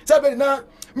yo sabe na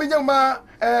minyama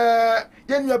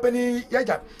ye nyu apani ya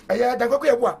ja aya da kwakwa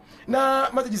ebo na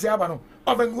message say aba no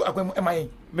ovengu akwam emaye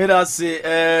me da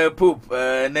say pope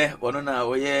ne wono na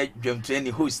oye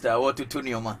dwamtreni host a wototo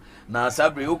nioma na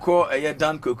sabre uko eye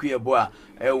Dan Kwaku ebo a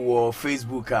wo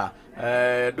Facebook a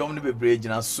dom ne bebre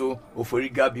gina so ofori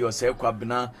gabi o say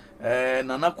Kwabena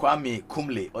Nana Kwame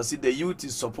Kumle or see the youth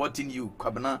is supporting you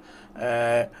Kwabena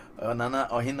Nana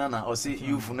Ohinana or see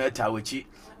youth no tawechi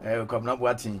Kwabena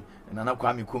Boateng Nana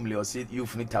Kwame Kumle or see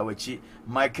youth no tawechi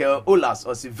Michael Olas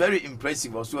or see very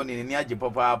impressive or so ni aje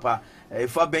papa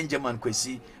Ifa Benjamin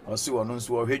Kwesi or so ono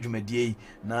so ohwedwumadie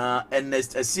na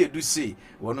Ernest Asiedu say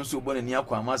ono so bo ni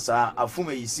akwama sa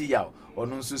afume yisi yaw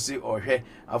ono so say ohwe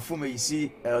afume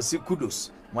yisi si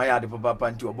kudos Maya de papa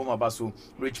panti oboma baso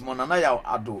Richmond na ya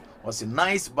ado was a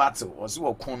nice battle was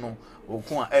okun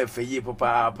a feye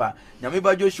papa nyame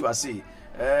ba Joshua say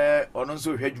ono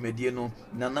so hwedwumadie no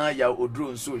nana ya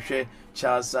odro nso hwe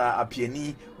Charles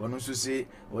apiani ono so say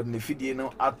odne fidie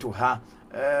no ato ha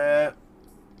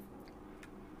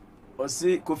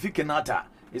osi Kofi Kinata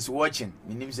is watching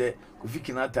minim say Kofi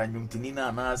Kinata nyumtini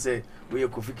na say we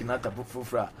Kofi Kinata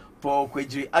fufura Paul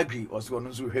Kwejiri Agri also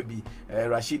onunso hwebi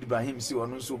Rashid Ibrahim si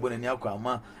onunso bonani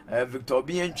akwama Victor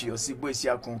Bientwi osi boesi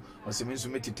akon osi minso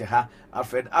metete ha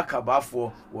Alfred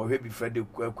Akabafo wo hwebi Fred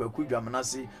Kwaku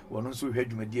Dwamanase onunso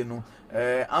hwedwumadie no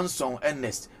Anson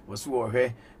Ernest was wo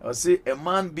hwe osi a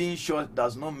man being short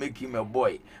does not make him a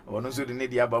boy onunso de ne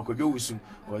dia ba kodwo wusu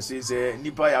osi se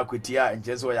nipa ya kwetia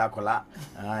encheso ya kola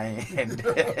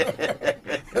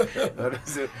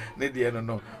so ne dia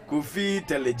no Kofi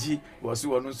Teleji was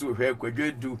onunso hwe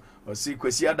kwadwedu osi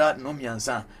kwasiada no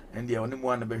miansa ende oni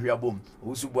mu an behwe abom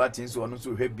osu Boateng so ono so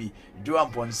hwe bi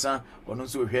Joan Ponsa ono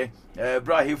so hwe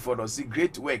Bra Hayford osi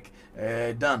great work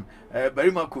done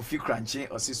Barima Kofi Kranche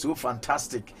osi so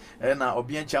fantastic na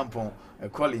Obien Champon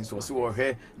Collins osi wo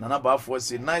hwe Nana Bafo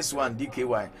osi nice one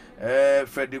DKY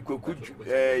Frederick Kwaku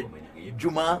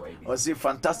Juma osi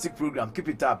fantastic program keep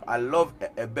it up I love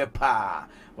Ebepa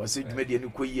osi dwumadi enu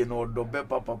koyie no do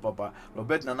papa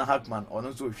Robert Nana Hackman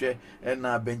ono so hwe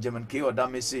na Benjamin K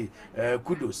Odame say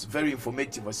kudos very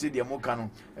informative osi de moka no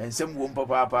ensem wo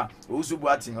papa osu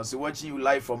Boateng osi watching you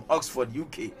live from Oxford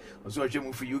UK osi hwe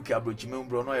mu fi UK abrochime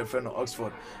mbro no your friend of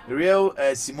Oxford real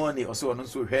Simone osi ono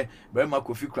so hwe Barima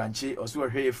Kofi Kranche osi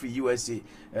hwe fi USA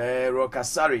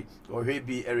Rokasari ohwe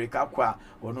bi Erika Kwa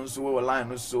ono so wo line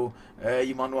no so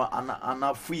Emmanuel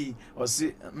Anafui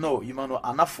osi no Emmanuel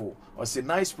Anafo osi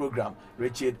nice program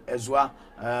Richard Ezwa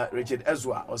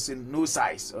osi no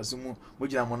size osi mu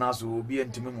mujina monaso obi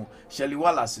entimi mu Shelly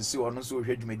Wallace si ono so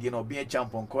hwedwumadie na Obien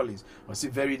Champon Collins osi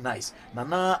very nice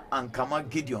Nana Ankama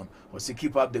Gideon osi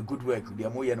keep up the good work de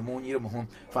mo ye no mo nyire mo ho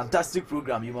fantastic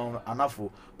program Emmanuel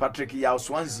Anafo Patrick Yaw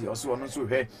Swansea osi ono so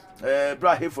hwe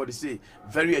Bra Hayford say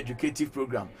very educative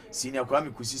program Senior Kwame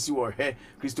Kusisi wo hwe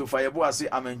Christopher Yebo say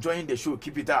I'm enjoying the show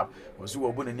keep it up osi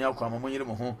wo bo nani akwama mo nyire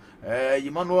mo ho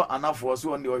Emmanuel Anafo osi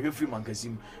on the hwe free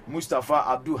mankasim Mustafa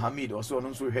Abdul Hamid osi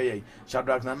ono so hwe ye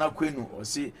Shadrach Nana Kwenu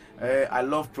osi I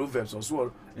love Proverbs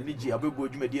osi any G abego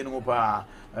dwumadi no pa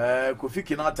Kofi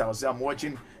Kinata osi I'm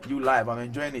watching you live I'm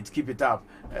enjoying it keep it up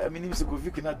minim se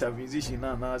Kofi Kinata musician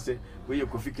na say we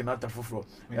Kofi Kinata foforo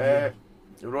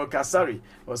Rokasari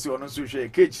osi ono so hwe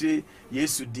kechi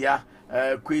Yesu dia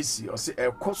kwesi osi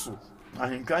ekoso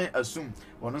ahinkan asum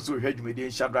ono so hwe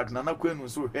dwumadi Shadrach Nana Kwenu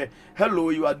so hwe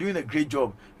hello you are doing a great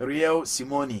job real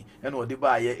Simone and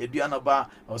odiba ye eduana ba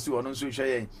osi ono so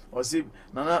hwe osi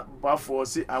Nana Bafo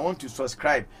osi I want to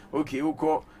subscribe okay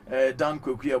uko Dan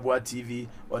Kwaku TV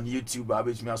on YouTube I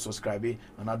bet me subscribe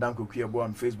and Dan Kwaku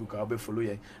on Facebook I'll be follow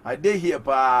you I dey here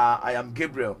pa I am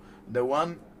Gabriel the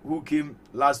one who came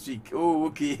last week. Oh,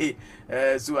 okay.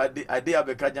 So I did have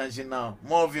a junction now.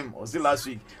 More of him was the last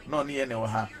week. No, near no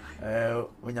ha.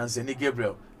 When you say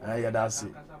Gabriel, yeah, that's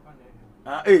it.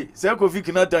 Hey, say Kofi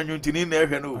Kinata nyuntini na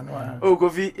ehwe no. Oh,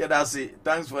 Kofi, yeah, that's it.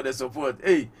 Thanks for the support.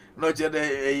 Hey, not yet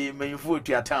a main food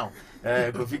to your town.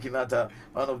 Kofi Kinata,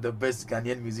 one of the best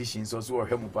Ghanaian musicians, also a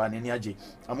Hemupa and Niaji.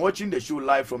 I'm watching the show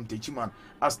live from Techiman,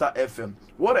 Asta FM.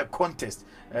 What a contest!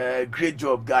 Great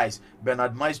job, guys.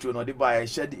 Bernard Maestro, Nodiba,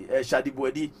 Shadi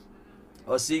Boedi,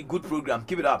 or see good program,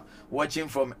 keep it up. Watching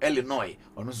from Illinois,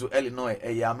 or also Illinois,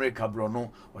 America Brono,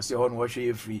 or say on watch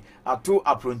you free. Ato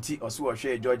Apronti, or so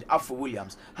share George Afro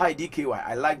Williams. Hi DKY,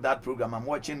 I like that program. I'm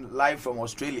watching live from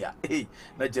Australia. Hey,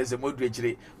 not just a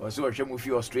moderate, or so share with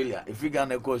you Australia. If we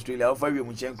gonna go Australia, I'll find you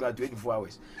in 24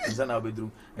 hours. And then I'll be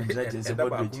through. And not just a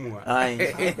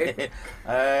moderate.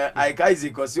 I guys,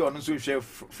 because you also share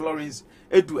Florence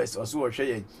Edwards, or so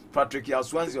share Patrick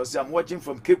Yaswanzi, or say I'm watching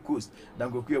from Cape Coast.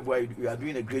 Dangoku boy, you are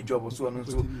doing a great job, also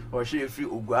or share free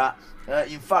Ugwa.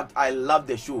 In fact, I love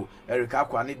the show. Erika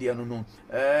Kwani no.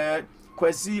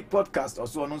 Kwesi podcast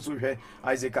also here.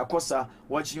 Isaac Akosa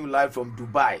watching you live from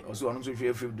Dubai. Also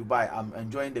here from Dubai. I'm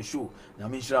enjoying the show.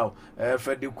 Namishrao.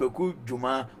 Freddy Kweku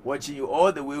Juma watching you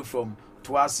all the way from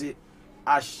Tuasi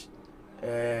Ash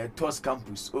TOS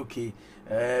campus. Okay.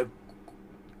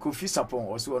 Kofi Sapon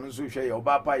also here.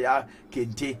 Obapa ya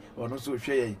Kente also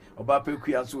here. Obapa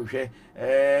Kuya so here.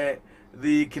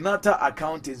 The Kinata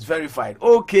account is verified.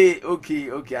 Okay,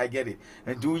 I get it.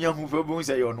 And do you move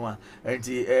say on one and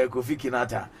Kofi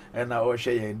Kinata and our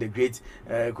share the great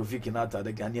Kofi Kinata,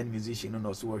 the Ghanaian musician, and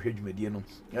also a huge mediano.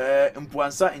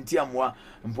 Mpuansa in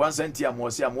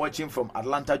Tiamwa, say I'm watching from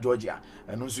Atlanta, Georgia,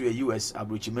 and also a US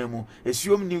Abrochimemo,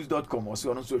 assumenews.com,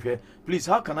 also here. Please,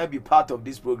 how can I be part of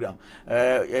this program?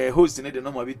 Hosting the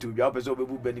number to your episode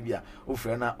Benibia,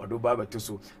 Ofrena, or Dobaba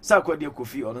Toso, Sarkodia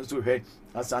Kofi, or also here.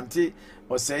 Asante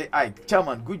or say, "I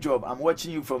chairman, good job. I'm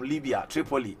watching you from Libya,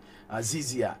 Tripoli,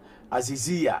 Azizia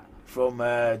from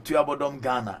Tuabodom,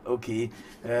 Ghana. Okay,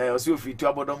 also if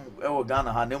Tuabodom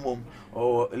Ghana, Hanemum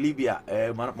or Libya,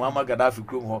 Muammar Gaddafi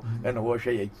Krumo and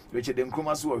Washay, Richard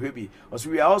Nkrumah Hebi. Also,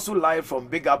 we are also live from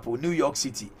Big Apple, New York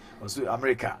City, also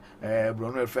America.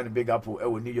 Bruno friend Big Apple,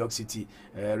 New York City,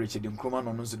 Richard Nkrumah,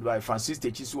 no Dubai, Francis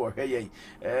Techisu or Hey.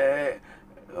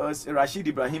 Rashid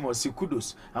Ibrahim or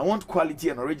Sikudos. I want quality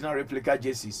and original replica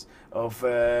jerseys of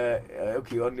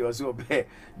only also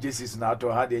jerseys now to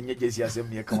had any jersey as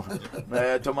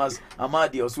Thomas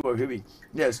Amadi also heavy.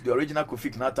 Yes, the original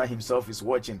Kofi Kinata himself is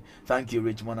watching. Thank you,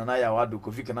 Richmond and I award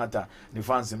Kofi Kinata, the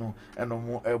fans and no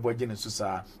more Boateng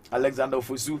Susa. Alexander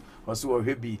Fosu also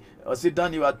heavy. Or say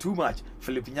Dan, you are too much.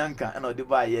 Philip Nyanka and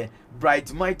Odebaye,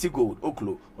 bright mighty gold,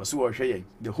 Oklo, also sharing.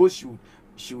 The host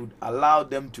should allow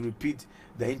them to repeat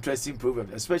the interesting proverb,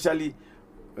 especially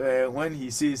when he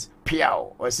says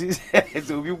piao or says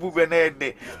so we move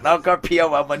now ka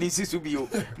piao manisi subio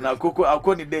na koko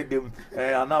akoni dem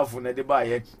ana for na de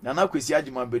baye na na kwesi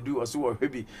agima bedu or so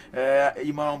hebi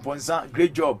Imam Ponsa,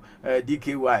 great job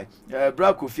DKY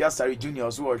Bra Kofi Asare Junior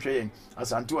also hwe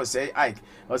Asanto say Ike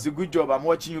was a good job. I'm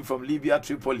watching you from Libya,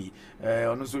 Tripoli,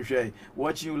 also share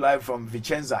watching you live from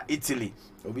Vicenza, Italy.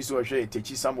 Obiso share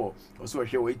Techi Samo also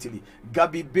share Italy.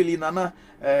 Gabi Billy Nana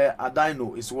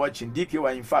Adino is watching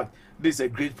DKY. In fact, this is a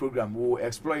great program. We will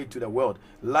explore it to the world.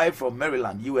 Live from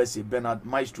Maryland, USA, Bernard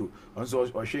Maestro. Also,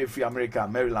 or share free America,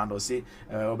 Maryland, or say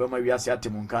Obama Viasia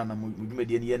Temunkana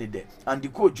Mugmediani day. And the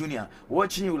Co Junior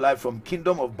watching you live from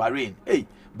Kingdom of Bahrain. Hey,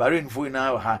 Bahrain for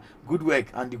now, good work.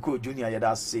 And the Co Junior,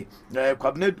 yeah, say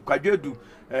Kwabena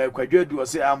Kwajedu or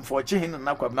say I'm for Okyehene and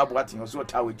Kwabena Boateng also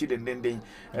tawe chiden den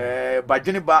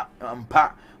Bajeniba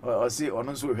Mpa or say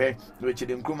also here Richard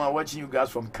Nkrumah watching you guys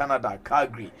from Canada,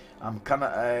 Calgary.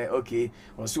 Okay,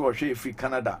 also share free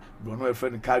Canada. Bruno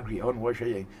friend Calgary on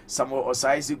watching Samuel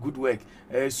Osai good work.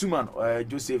 Suman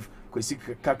Joseph Kwesi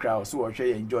Kakra also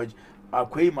share George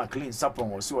Akwai McLean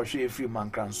Sapon also share free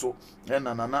Nkansah and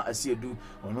Nana Asiedu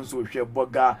on also share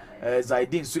Boga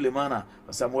Zaidin Sulemana.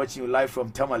 So I'm watching you live from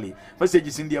Tamale.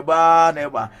 Messages in the bar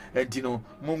never and you know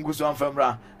Mungu so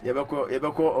famra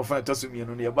Yabeko of Tosumi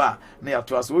no nearby near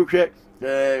to us. Okay,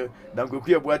 Dangoku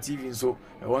TV so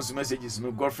I want some messages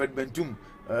no Godfred Bentum.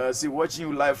 See watching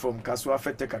you live from Kaswa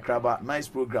Fete Kakraba, nice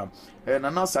program. And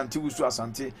Nana Santi Usu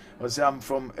Asante, or say I'm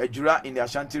from Ejura in the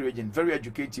Ashanti region, very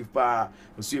educative pa.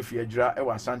 Or see if you Ejura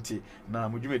Ewa Asante, na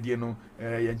Mujume Dieno,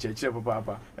 Yancheche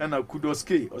Papa, and a kudos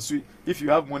K, or see if you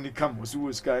have money come, or see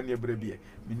who's sky near Brebie.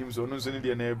 Minimum so no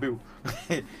Sunday and a bill.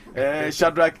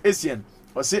 Shadrach Asian,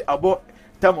 or say about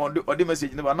time on the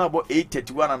message number now about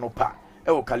 8:31 and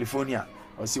Opa, California.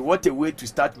 Or say what a way to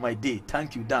start my day.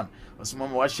 Thank you, Dan.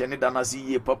 Osmama wa shene dana si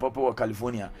ye papa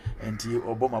California enti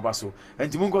oboma baso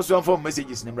enti munko so am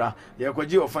messages nimra ye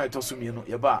kwaje ofan etosumi no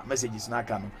ye ba messages na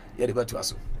aka no ye de batu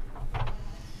aso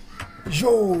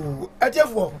yo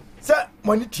atefo se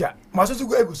monitia maso su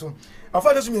go eguso afa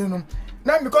etosumi no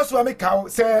na because wa me kaw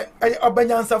se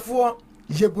obanyansafo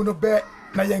yebu no be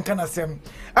na yenka na sem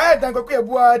I dan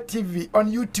Kwabena TV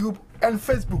on YouTube and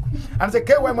Facebook and say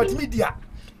KY Multimedia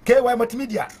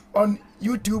on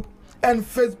YouTube and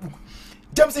Facebook.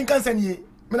 James Nkansah ye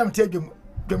menam tedwum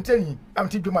dwemteni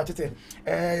amti dwuma chete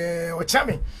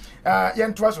Okyehene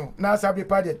yen toaso na sabe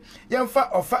pardon yen fa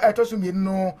ofa etoso mi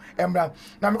no emra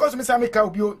na because me say ka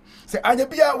obio se anya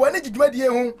bia wani dwumadie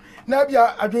hu na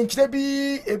bia adwenkyere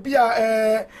bi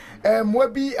ebia mo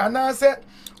bi anase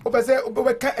opese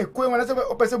obeka ekwe wana se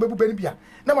opese obebu bani bia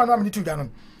na ma no amni tu dwa no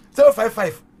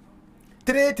 055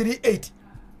 338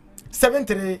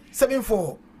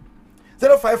 7374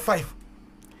 055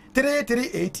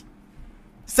 338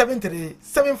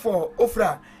 7374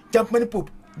 ofra Jumpman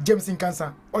Pope James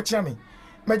Nkansah Okyehene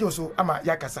mejo so ama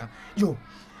yakasa yo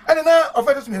ene na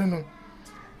ofeto so no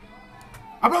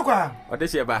Abrokwa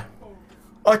odehye ba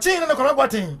Okyehene na Kwabena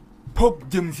Boateng Pope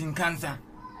James Nkansah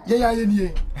ye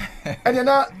nie ene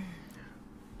na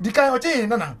dikan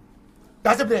Okyehene na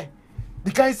that's bre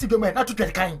dikan si gome na tutwe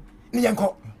dikan ni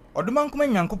yenko Oduman kuma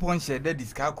Nyankopon hye da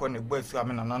diska akọ ne boasu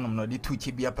amena nanom no de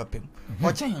tuche bia papem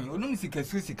Okyehene onum sika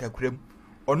sika kuram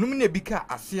onum na bika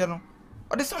ase no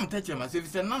ode som tache ma so fi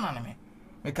se nana ne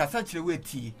me kasa kire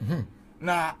wetie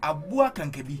na abua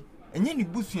kankabi enye ni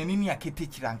busuani ni akete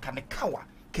kire anka ne kawa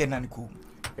kenan ko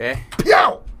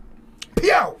piao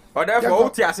ode fo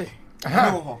uti ase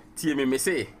tie me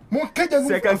say mo keje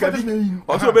ngu kankabi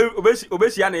oso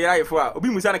obeshi ana yira yefo a obi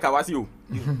musa ne kawase o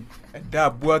da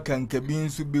abua kankabi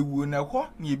nso bewu na ho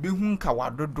na ebehu nkawa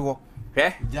dodo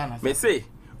me say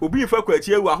obi fa kwa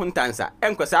chi ewu aho Nkansah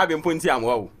enkosa abempo nti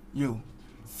amwa o yo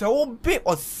se obi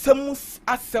osam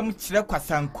asam kire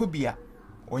kwasanko bia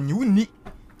onyi wuni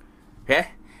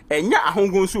enya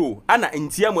ahongon so ana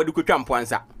ntia mode kotwa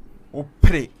mpoansa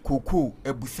opre koko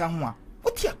ebusa ho a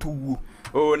oti atowo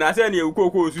o na se ne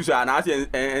ekoko osusu na ase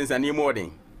ensani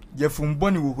modern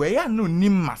yefumboni wo ya no ni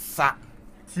masa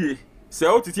tie se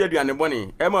otiti aduane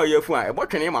boni e ma yefu a e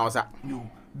botwene ma osa yo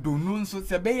donu nso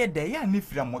se be ye de ya ne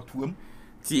fira motoam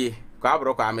tie kwa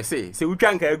Abrokwa amese se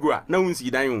utwa nka egu a na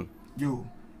unsi dan hu yo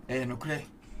no kre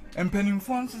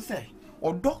empanimfo nso se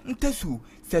odo ntasu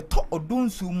se to odo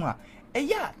nsu mu a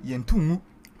eya yentungu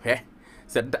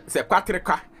se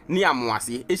kwatrekwa ni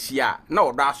amoase ehia na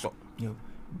odo aso yo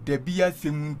de bia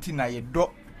semunti na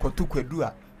yedo kotokwadu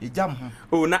a ejam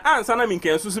ho o na ansa na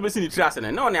minkensu so besi ni trase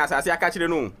ne na one asase aka kire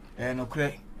no no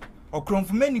kre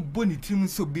okromfomani boni trim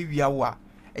so bewia wo a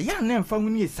eya na mfa hu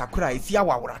ni sakura esi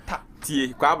awawrata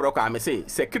tie kwa Abrokwa amese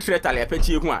secretary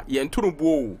apachi hu a ye nturu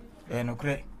bo no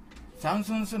kre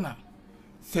Samson na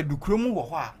se dukrom wo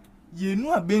ho a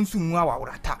yenu abensu mu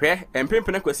awawrata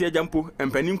empempene kwasi ajampo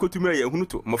empanim kotumra ye hunu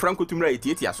to mofran kotumra ye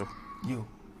tietia so yo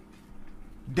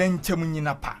dencham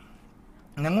nyina pa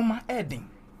na ngoma eden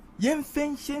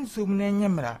yemfenhye nsom na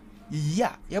nyemra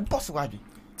ya ye boss wadi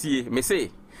tie me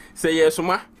se ye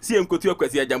soma se enkotu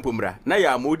akwasi ajampo mra na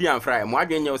ya amodi amfra mo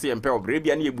adwen nye wo se empe obre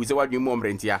bia na ye buse wadwen mo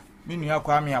mrentia minu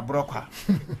Kwabena Abrokwa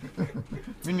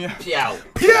minu piao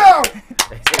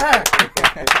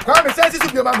Kwame say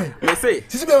sisu bio mame me say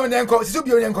sisu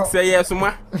bio nyenko se ye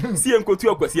soma se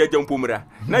enkotu akwasi ajampo mra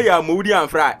na ya amodi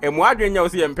amfra mo adwen nye wo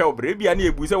se empe obre bia na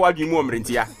ye buse wadwen mo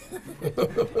mrentia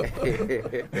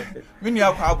minu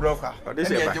Kwabena Abrokwa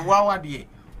ye wawa de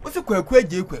o se kwaku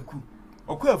aje kwaku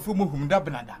okwa afumu humda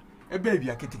benada ebe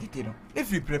bia ketekete no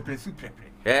efri prepre su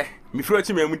prepre mi fro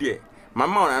chi memu de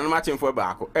mama ona no machemfo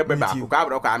baako ebe baako kwa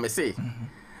Abrokwa amese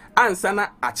ansa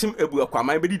na achim ebu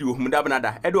akwama ebe didi ohumda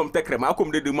benada edom tekrema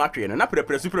akom de mu atwe no na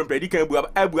prepre su prepre di kan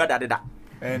ebu adadeda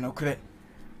no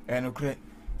kre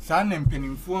sa na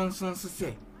mpenimfo nso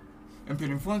se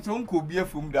mpenimfo nso nko bia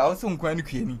fom da so nkwan ne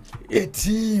kwani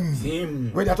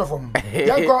team we that from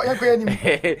yanko yanim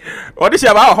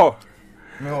odihye ba ho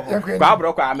kwa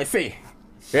Abrokwa amese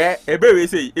ebe we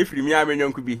sei efiri mi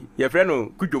amenyonku bi ye frɛ no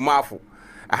kudwomafo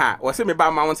wo se me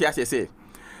ba ma wonte asese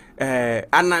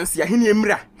anansi ahini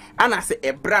emra anase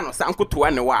ebra no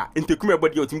sankotoa ne wa ntekuma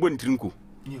ebodi otimbo ntirinko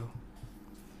yo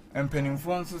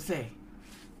empenimfo nso se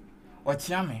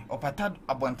Okyehene opata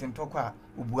abontentoko a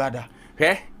obuada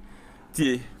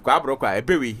tie kwa Abrokwa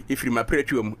ebe we efiri ma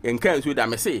pretwom Nkansah da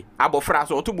me se abofra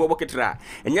so otobo boketra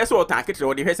enye se otan ketre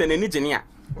wo de hwese na ni gene a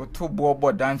otobo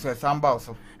bo dance samba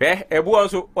so ebu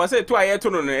so o se to aye to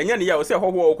no enye ne ya o se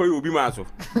hoho okoye obi ma so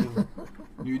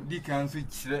ni di kan so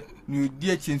kire ni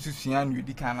di achi nsusua ni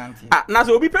di kan nante na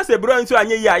so obi pese bro nso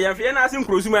anye yi aye mfe na ase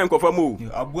nkrosu ma nkofa mo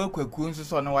abu akwaku nso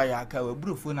so no wa ya aka wa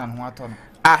burofo na no ato no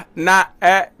na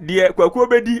de kwaku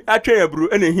obedi atwen aburo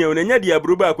ene hia na nya de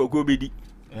aburo ba kwaku obedi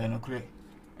no kure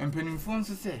empenimfo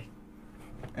nso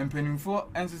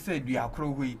se du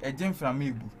akro hoi ejemfra ma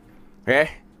ebu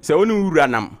se onu uru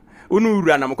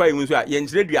anam kwa yimu so a ye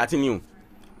ngire du ateni o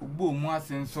ogbo mu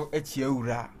ase nso echi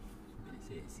awura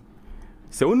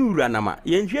se wonu wura nama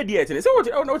ye nhwe de etene se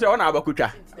wo na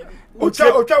abakutwa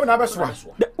otwa na abeswa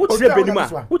wo kire benim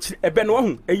a wo kire ebe no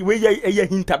hu we ye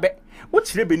hintabe wo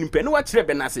kire benim pe no wa kire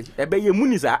be nase ebe ye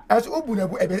muni za as obu na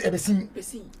ebesin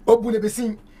obu na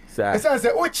besin sa esa se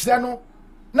o kire no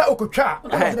na okotwa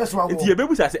na abeswa wo ti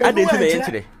ebebu sa se adenti na ye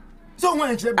nkire so hu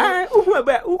nkire uhu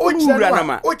ebe wura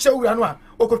nama o kire wura no a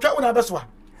okotwa na abeswa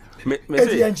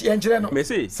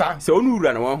Messi, so no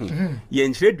run on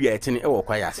yen trade be at any or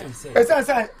quiet. You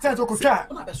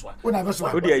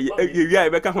are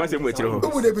back once a which you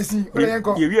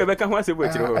are back once a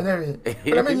which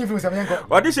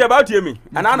what is about you?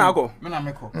 And I'll go.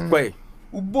 Wait,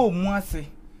 Ubo Mwase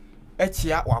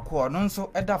Echia Wako, non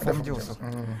so at that from Joseph.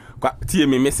 Tia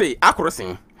me say,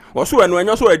 accuracy. Or so and when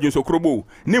you're so agents of Crobo,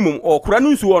 Nimum or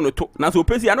Cranus on to Naso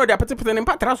Pesi, I know they're participating in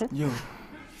Patraso. You,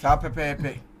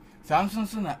 Sape. Samson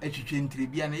suna etwetwe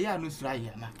ntrebi na ya no sura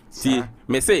ya na si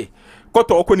me say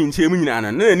koto okọ ni nchemu nyina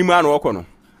na na nimu anu okọ no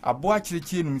abo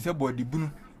akirechie num se body bunu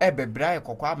ebebra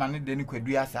ekokọ ama ne de ne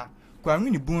kwadu asa kwanwu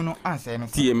ni bunu no anse no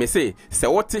si me say se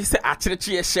wote se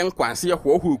akirechie hye nkwanse ye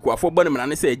hoho kuafo bọ ne mra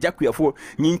ne se agyakuafo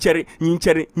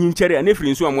nyinchere ana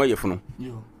firi nso amo yefo no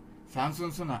yo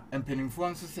Samson suna empenimfo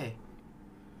nso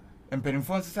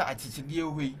se achichide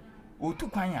ohoi otu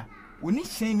kwan a oni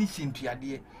hyen ni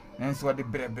hyentuade nanso wode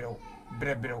brebreo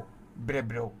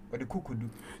wode kukudu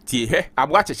ti he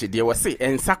abo acheche de wo se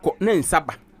ensako na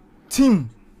ensaba tim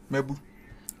mebu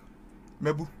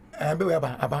be we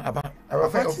aba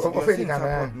ofe ni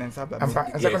kana nsaba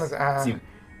ensako na tim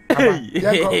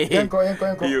yenko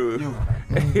yo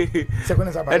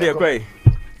sekona saba ade kwai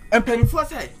empenifo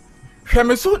sai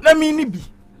hwemeso na mini bi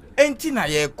enti na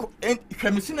ye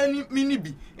hwemeso na mini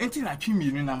bi enti na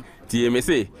twimi nam ti me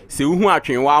say se hu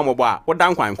atwen wa amobo a wo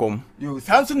dan kwankom yo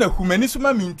sanso na humani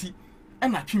suma minti e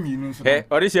na twimi nu nso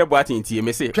ori she Boateng ti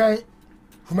me say twan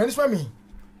humani suma mi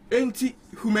enti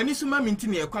humani suma minti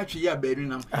na ye kwatwe ya bari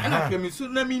nam e na hwemeso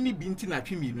na mini bi enti na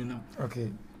twimi nu nam okay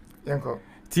yenko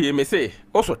ti me say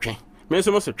o so twen me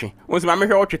so mo so twen won se ma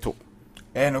mehwe o tweto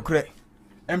no kure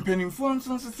empenimfo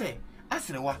nso se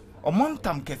aserewa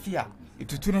omontam kefia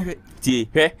etutu ne hwe tie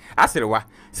hwe aserewa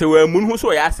se wa mun hu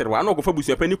so ya aserewa na ogofa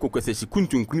busu pani kokosesi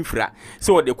kuntunkuni fira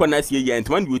se wo de kwa na asie ya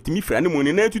ntama de otimi fira ne mun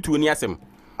ne na tutu ni asem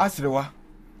aserewa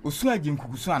osu agi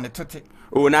nkukusu ane tote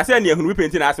o na se ne ehunu bi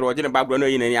penti na aserewa je ne bagro no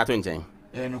yi na ni ato nchen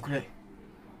no kure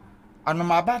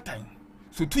anoma batan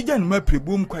so tuja no ma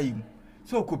prebom kwayim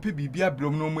se okope bibia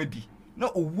brom no madi na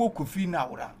owu okofi na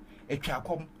awura etwa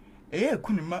akom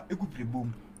ekunima egu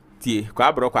prebom tie kwa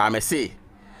Abrokwa amese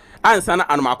ansa na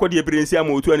anoma akodi ebrensi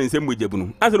ama otu an nsem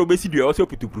bojabunu ansa no besi dua o se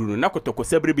putupuru no na kotoko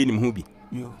sebre bi nim hu bi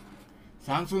yo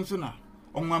sanso na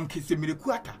onwam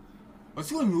kesemiriku ata o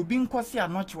se onyu obi nkwose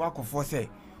anoche wakofo se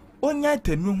onya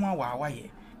tanu ho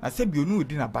awaye na se bi onu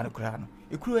odi na ban kura no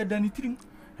ekuru eda ni tirim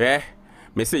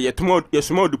me se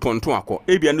yesumo du ponton akọ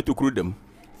ebia no tokuru dam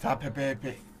sa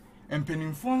pepepe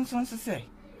empenimfo nso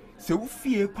se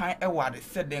ufie kwan ewade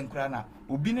se den kura na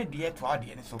obi ne de to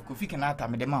ade ne so kofi kana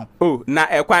atame de ma na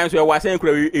ekwan so ewasen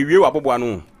kura ewie wabobo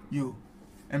anu yo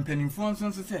empenimfo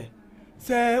nso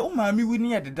se o maami wu ne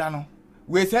yededa no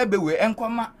we se be we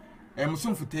enkoma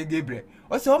emsomfo tegebre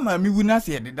o se o maami wu na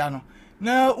se yededa no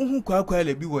na uhu kwakwa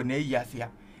la bi wo na yi ase a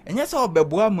enye se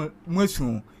obeboa mu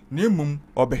asu na emum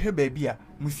obehwe ba bi a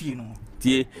musie no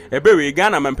tie ebe we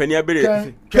Ghana mampani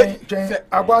abere se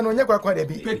agwa no nye kwakwa da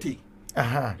bi peti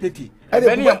peti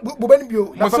ade bubani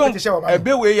bio na fa peti shawa ma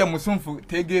ebe we ye musomfo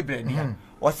tegebre ni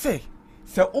o se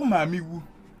o maami wu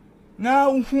na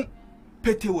uhu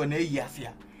peti wo na yi ase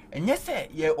a enye se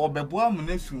ye obeboa mu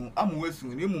na asu amu asu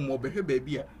na emum obehwe ba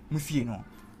bi a musie no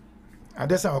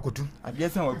adesa wakutu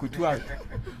a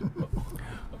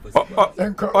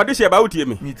Odisha ba utie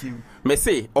me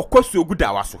say okosu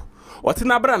oguda waso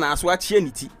otena bra na aso achie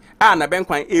niti a na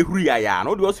benkwan ehuru ya na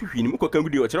odi osu hwini mu kokan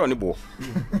gudi o kire oni bo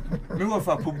me wo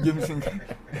fa Pop James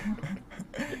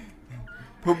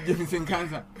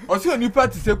Nkansah osi oni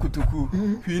party se kutuku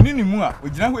hwini ni mu a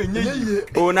ogina ho enye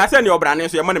o na se ne obra ne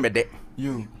so ye mo ne mede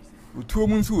yo otuo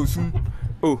mu nso osum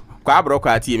kwa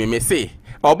Abrokwa atie me say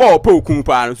oba opa okun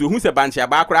pa no so hu se banche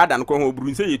aba akora ada no ko ho oburu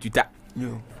nse ye tuta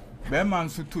yo be man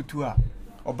so tutu a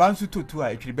oba nso tutu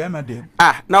a etwiri be ma dem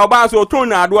na oba nso oton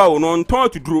na ado a wo no nton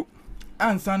tuduro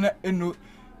ansa na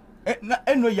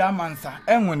eno ya mansa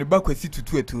enwo ne bakwasi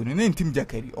tutu etu ne ntim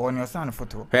jakari o ne osan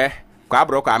foto kwa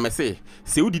Abrokwa amese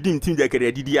se udidi ntim jakari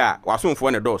adidi a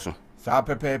wasomfo ne doso sa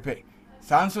pepepe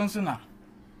sanso na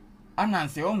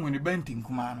ananse onwo ne bantin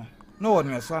kuma no no wo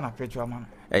ne so na petwa ma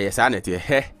no sa na tie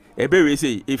ebe we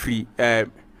say efri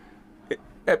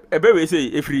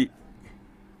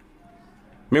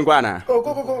Mingwana.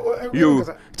 Go. You,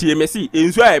 Tia Messi,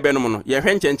 in Zua Benomono, your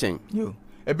Henchen. You.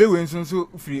 A bit when so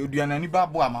free, Diana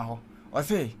Babu Amaho. Or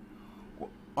say,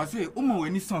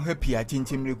 when you saw her Pia,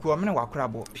 Tintin, requirement or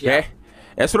crabble. Yeah,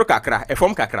 a sort of cacra, a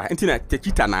form cacra, Intina,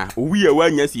 Tekitana, we are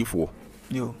 1 year for.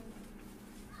 You.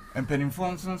 And penny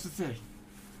phone son to say.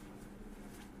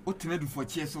 What to do for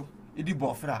Cheso, Eddie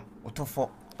Bofra, or to for,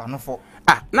 Panofo.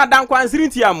 Ah, not down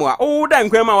Quansirintiamua, oh, Dan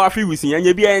Grandma, I feel with you, and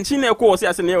you be an China course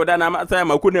as an air than I'm at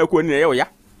time I couldn't go near ya.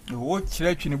 The whole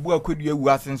church in the book could you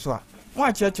was and so.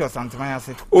 Why church or Santa Maya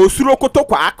say? Oh,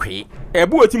 Surokotoko Acre, a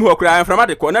Boateng who cry from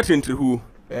the corner into who.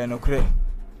 And okay,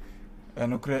 a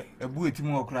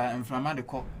Boateng who cry and from the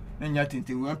court. Then you think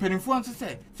when penny phone to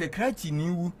say, Cratchy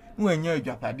knew when you're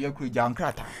Japadia could young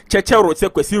crater. Chechero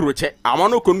sequesi roche, I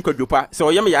want to come Kojupa,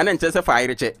 so Yamian and Chessa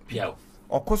fire check.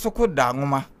 Or Kosoko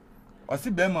Dangoma. Or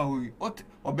see Bema who,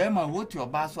 or Bema what your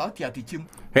bass out here teach him.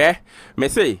 Eh, may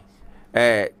say,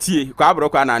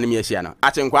 Kwabena na animation.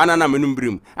 Achenkwana na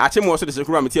menumbrim. Achem was the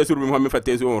secret material to remember for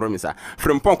Tezo Romisa.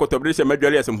 From Ponko to British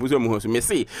Majority and Puzo Mohos. May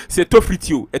say, c'est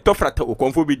toffritiu, et toffrata au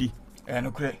confobidi. And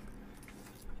okay.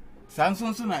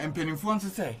 Sanson sooner and penny phone to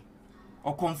say,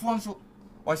 or confonso,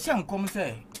 or sham come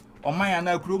say, or my and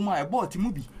I grew my bought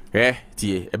movie. Eh,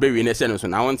 tie, a baby in a sentence,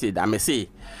 I wanted, I may say.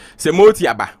 Se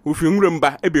Motiaba, who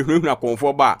remember a bit whom I come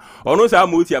for bar, or no sa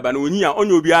Motiaba, no near on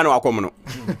your piano or common.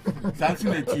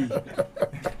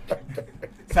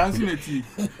 Sansunity.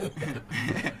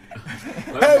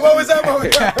 Hey, what was that?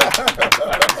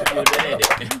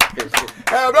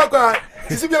 Abrokwa,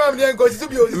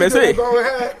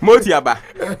 Motiaba,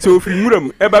 so free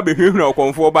murum, ever be whom I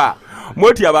come for bar.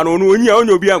 Motiaba, no, on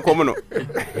your piano common.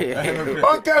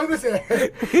 Okay, who say?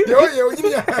 You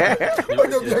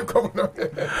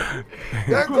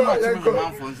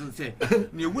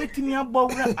You're waiting me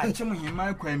about I chum him,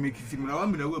 my crime makes him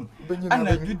around the room. And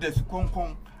I do this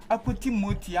con. I put him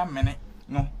Motia minute.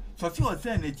 No, so she was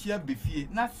saying a cheer before,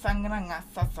 not Sangana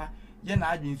Sassa, yen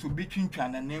I been so between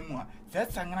Chan and Nemo, said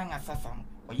Sangana Sassam,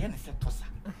 or yen said Tossa.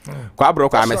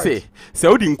 Kwabena, I may say,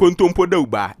 so didn't contum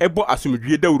podoba, a bo assume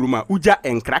Ruma, Uja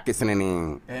and crackers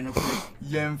and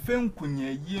yen fem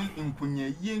Kunya yen in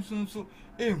Kunya yen so,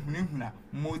 Nuna,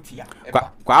 Motia.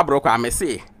 Kwabena, I may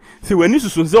say, see when you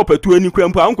soon up to any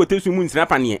cramp, Uncle Tessu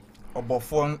Snapany. Or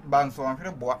Bofon Bands on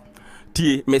her boy.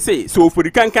 Tea may say, so for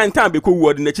the can't time because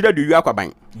word in the children do you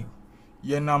aquabine.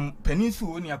 Yenam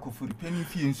Peninsula for the penny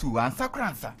fee and so and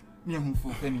Sacransa, near whom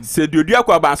for penny. Said you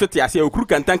aquaban so tia say,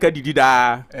 crook and tanker did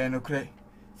da. And okay.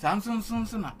 Samson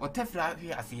Sonsona or Tefra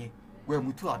here, I say, where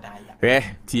we two are die.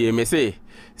 Eh, tea may say,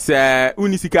 Sir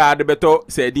Unisika the beto,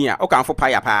 said Dia, or come for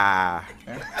Payapa.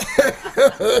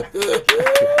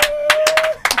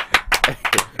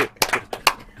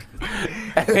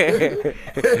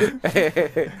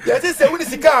 Yes, it's a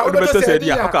Unisika, or better said,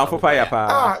 I come for Payapa.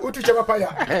 Ah, Utuchamapaya.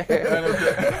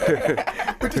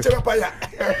 Utuchamapaya.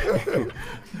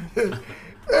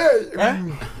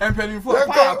 And penny for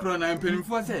Payacron and penny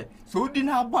for say, so didn't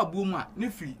have Babuma,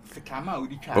 Nifri, the Kama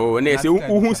with the child. Oh, Nancy,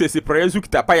 who says the prayer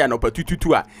Zukta Payano, but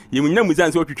tutua, you will never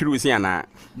answer what you choose.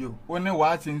 You, when I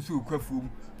was in Sukafu,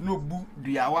 no boo,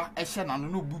 the hour, a shan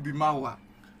and no booby mawa.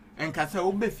 Nkansah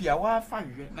obefia wa fa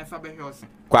hwe na fa behwe osen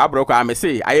Kwabena I may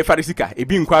say I farisika e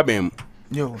bi nkwabem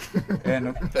yo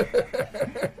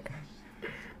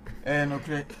no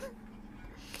kre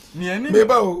ni ani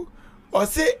meba o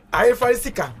se I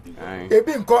farisika e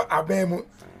bi nko abemu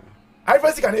I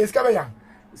farisika na eska ya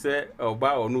se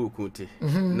oba onu okunte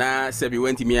na se bi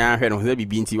wenti mi ahwe no se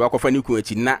bibi nti wakofa ni ku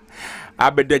achi na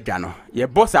abedagwa no ye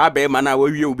boss abe ma na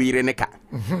wawie obi ire ne ka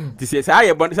ti se sa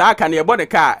ye bon sa ka ne ye bon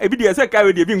ka e bi de se ka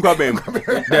we de bi nkwa bam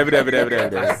debe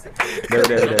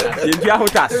yenti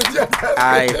ahotas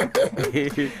ai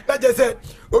na je se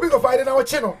obi go fight na wo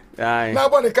chi no na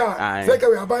bon ka se ka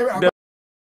we aban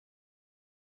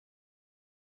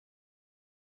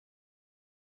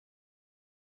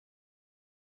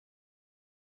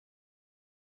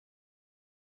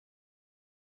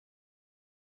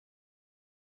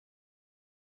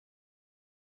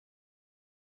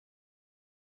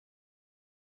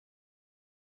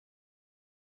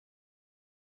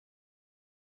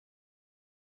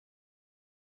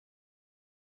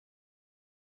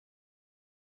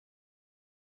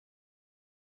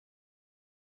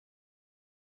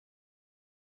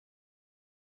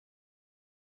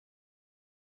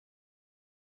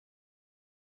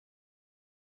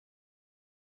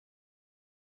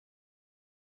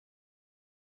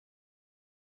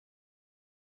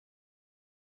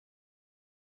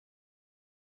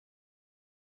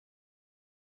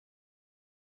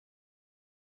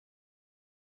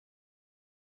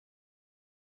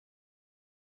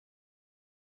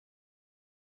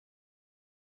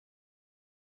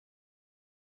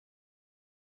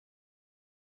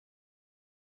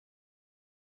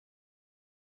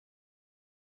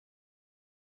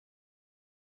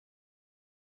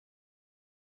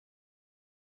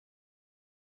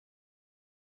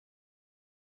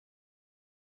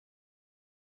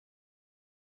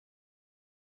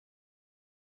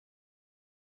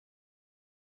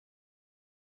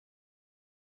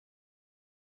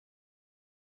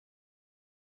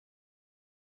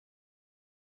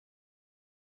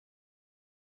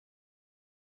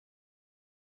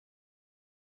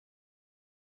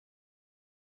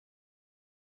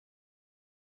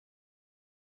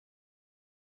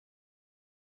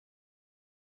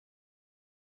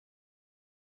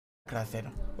krase no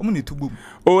omu ne tubum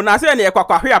o na se ne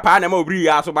yakwakwa pa na ma obiri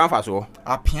ya so banfa so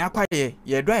apia kwa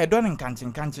ye do ne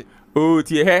nkanche o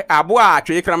tie he abo a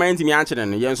atwe kraman ntimi ankyere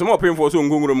no ye nso mo pemfo so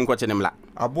ngunguru mu nkɔkye ne mla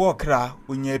abo kra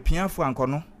onya apiafo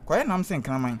ankono kwaye nam se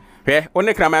nkraman he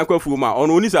one kraman kwafu ma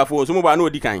ono onisafo so mo ba na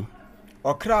odikan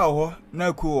okra ho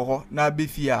na ku ho na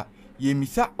befia ye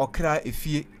misa okra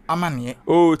efie amane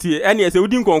o tie ene ese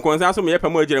udi nkonkonsa so me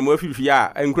yepam agire mo afirifi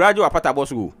a enkuraje wapata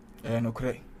boso go no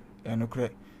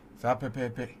kre sa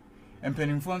pepepe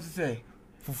empenimfo nso se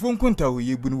fufu nkunta ho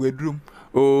ye bunu wadurum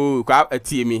o kwa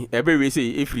tie mi ebe we se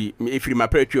efiri ma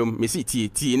patwom me si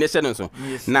tie ne hye no so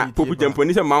na popu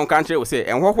jamponi se ma nka nkyere wo se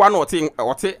enhohwa na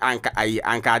ote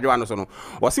anka adwa no so no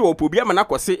wo se wo pobia ma na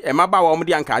kose emaba wa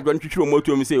omde anka adwa no twitwiro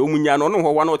motuom se omunya no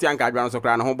hohwa na ote anka adwa no so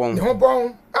kra na ho bon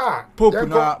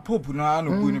popu na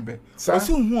no bu ni be wo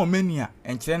se hu omani a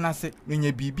enkyere na se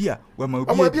nya bibia wa ma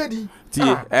obi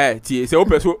tie se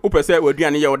opese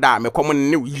waduane ye wo da me kom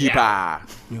ne wo yi pa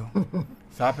yo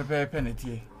sa pepepe ne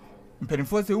tie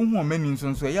mpenifo se uhu omani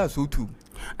nsonso ya so tu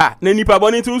na nipa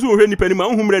boni tu so hwe nipa ni ma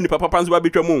uhumra nipa papa nso ba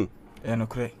betwa mu no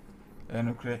kre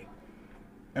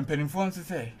mpenifo nso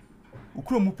se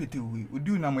ukuro mu petewi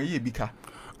odi na ma ye bika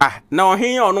na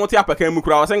ohen ya ono te apaka mu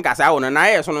kura wo se nkasa wo na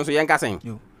ye so no so ye nkasen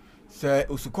yo se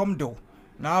osukom do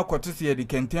na akoto se ye de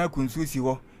kenten akunsu si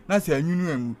ho na se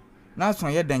anwunu anwu na so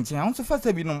ye danche an so fa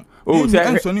se bi no se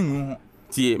nso ni nwu ho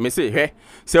tie me se hwe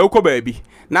se ukoba bi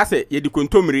na se ye di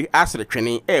kontomiri asre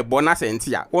twene bo na se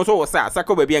ntia wo so wo sa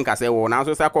sakoba bi nkase wo na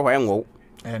so sakọ ho enwo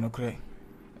no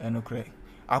kre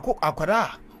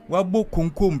akwara wa bo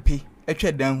konkompe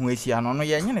etwe dan ho asia no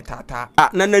ye nyene tata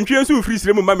na nantwie nso firi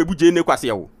sire mu ma mebuje ne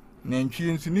kwase wo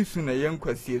nantwie nso ni su na ye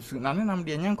nkwase su na ne nam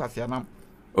de nyen kwase nam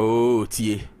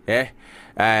tie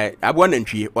abo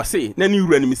nantwie o se na ni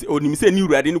wura ni se onimi se ni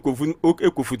wura de ni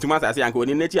ekofutuma asase anka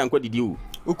oni na chi anko didi o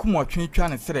okumotwe twa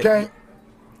ne sere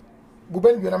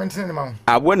Gubani bi na mentene ne ma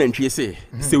abo nantwie se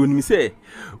onimi se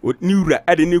ni wura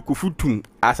ade ni kofutum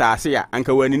asase a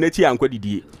anka wani na chi anko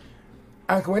didi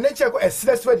anka wani na chi anko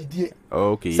esere so didi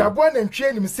okay sabo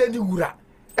nantwie ni se ni wura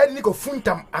ade ni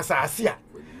kofuntam asase a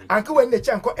anka wani na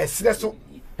chi anko esere so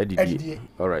didi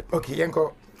all right okay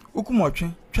yenko okumotwe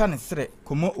twa ne sere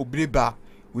komo obreba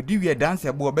odi wie dance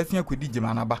abo obesia kodi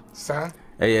jimana ba sa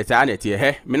ta na tie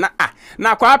he me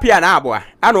na kwa apia na aboa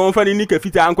ana wonfa ni nika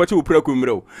fita ankoche opra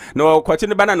kumre na okoche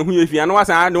ne bana ne hu yefia na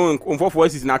wasa na onfofo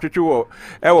asisi na twetwe wo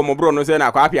ewo mobro no se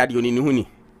na kwa apia de oni ne hu ni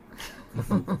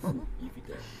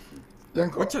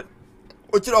yanko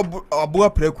ochire aboa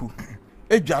preku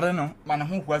edware no ma ne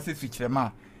ho hwa se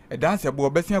sukyerema dance abo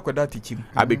obesia koda tichim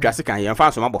abetwase kan ye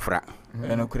mfa so mabofra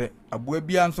no kre aboa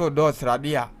bia nso do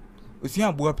srade a osia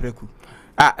aboa preku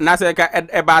na se ka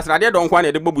ba asrade don kwa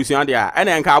na de bobusuan de a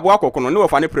ene nka abo akokono ne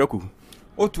wofa ne preku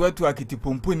otu akiti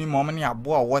pompo ni mom ne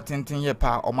abo a wotenten ye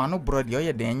pa o ma no bro de o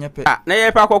ye den nye pe na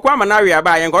ye pa kokwa ma na wi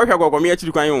aba ye nka ohwe gogomi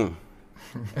akiri kwan yo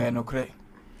no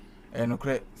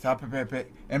kre sa pepepe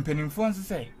empenimfo nse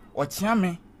se o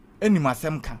chiame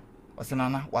animasem ka o se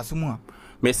nana wasomu a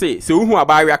me se uhu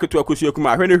aba wi aketo akosu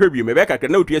akuma ahwe ne hwebi me be kakra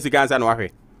na otu esika ansa na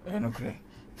wahwe no kre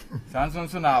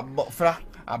sanso na fra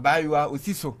abayiwa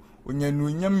osiso onyanu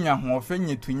nyam nya ho fa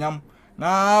nyetunyam na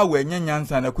wanya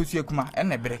nyansa na kosu akuma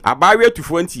ene bere abawe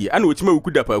atufo nti ana ochima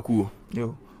wuku dapakuo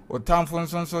yo otamfo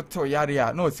nso to yare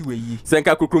a na osi weyi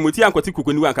senka kokromoti ankoti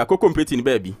kokoni wanka kokompeti ni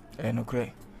baabi no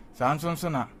kre sanso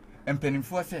na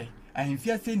empenimfo se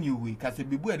ahemfia se ni owe kase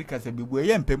bebu adi kase bebu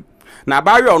ye mpem na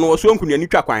abawe ono wo so nkunani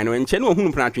twa kwan no enche na ohunu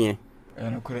mpratwe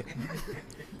no kre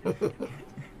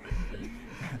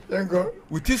yanko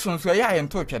uti sonso ya ye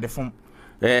nto twede fom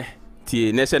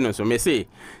tie ne se no so me se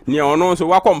ni ono so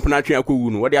wakompna twa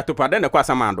akowu no wode atopada na kwa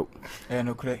samando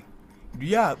no kre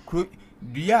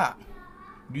dua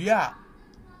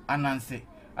ananse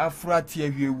afrati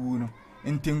ahwewu no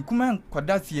ntenkuma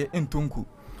kwadasie entonku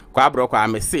kwa Abrokwa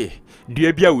me se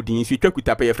dua bia odin so twa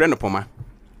kutapa ye frɛ no poma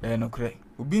no kre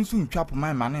obi nso ntwa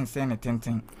poma ma ne nse ne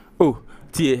tenten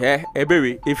tie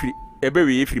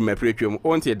ebewe efiri mapretwam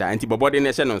onti da anti bobode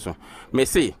ne hye no so me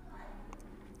se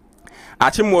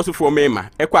achimo so fo mema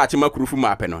ekwa achima kurufu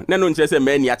mape no ne no nche se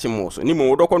mani achimo so ni mo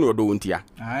wodokọ no do ntia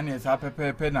ne sa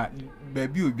pepepe na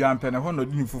baabi odwampe ne ho no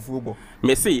di fufu bo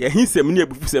me se ehinsem ne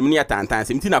ebufusem ne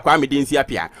atantansem ti na kwa medensi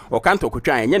apia o kanto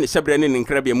kotwan enye ne hyebre ne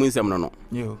nkrabia mu nsem no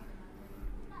yo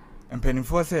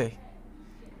empenimfo se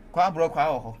kwa Abrokwa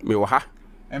ho me wo ha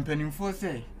empenimfo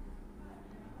se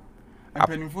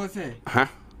ha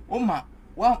oma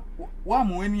wa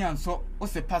mo eni anso o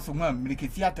se paso mu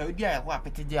amerikesi ata odi a ho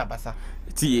apeteje abasa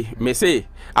ti me se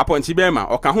aponchi bema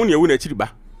o ka ho ne ewu na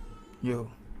chiriba yo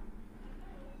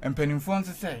empenimfo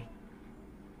nse se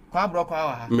kwa Abrokwa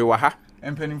ha me wa ha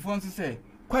empanimfo nso se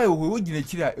kwai wo gina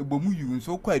kira ebomu yu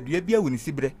nso kwai dua bia woni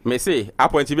sibre me say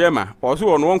appointi be ma oso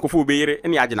won won kofo be yire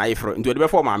ne agina yefro nti ode be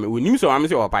fo maame wonim so maame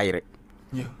se o pa yire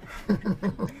yo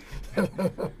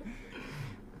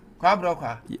kwa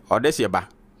Abrokwa ode se ba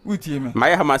utie me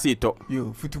maye ha masi to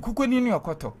yo futukuko ni ne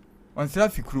okoto onsra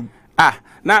fikrum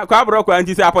na kwa Abrokwa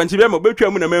nti se appointi be ma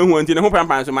betwa mu na mahu nti ne ho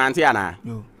pampan so mante ana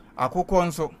yo akokọ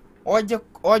nso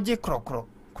oje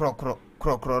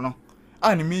krokro no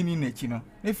ani meni na chi no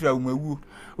ne fira umawu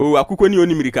akụkọ ni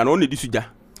oni mirika na ọ na-edi suja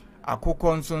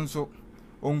akụkọ nso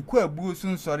onku abuo so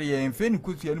nsọrọ ya mfe ni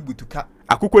kosua no butuka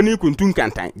akụkọ ni kuntun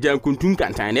kantan jan kuntun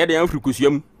kantan na ya da firi kosua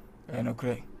mu no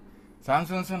kre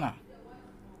sanso na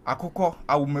akụkọ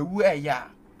awumawu eya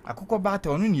akụkọ bata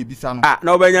onu ni ebisa no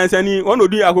na obanyansa ni ọ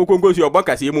nodi akụkọ nkosi ọgbọ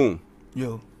kase mu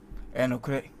yo no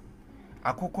kre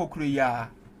akụkọ kro ya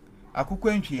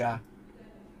akụkọ ntwi ya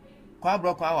kwa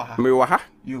Abrokwa awa ha me wa ha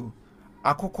yo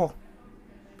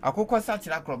akụkọ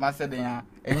sachira kroma se den ya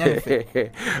enye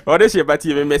nfe o de she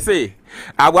bati me say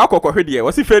agwa akụkọ hwede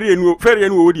wo si feri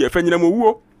enu wo de fanyina mo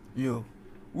wuo yo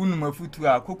unu mafutu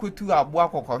akụkọ tu agbo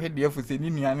akụkọ hwede efu se ni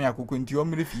nua ne akụkọ nti o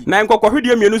mere fi na nkọkọ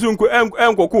hwede mienu so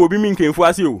nkọkọ obi mi nkemfu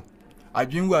ase o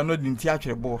adwenwu ano de nti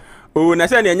atwerebo na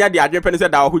se na enya de adwen se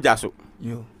da wo hugya so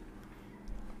yo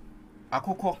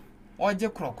akụkọ oje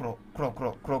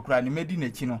krokro ani medi na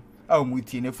chi no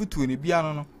mutie na futu ne bia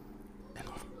no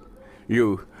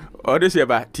yo ode se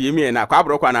ba tiemi na kwa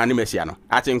Abrokwa na animasia no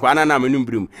achi nkwa na menum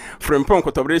brim frempon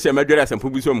kotobre se madwere asampo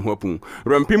bi so mho apun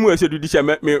rompimu ase dudi se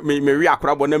me wi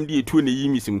akorabo nam di etu ne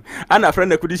yimisim ana fra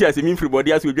na kudi se ase mi mfiri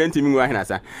body ase odwanti mi nwa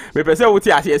henasa me pese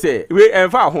wote ase se we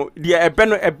enfa ho de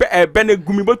ebe na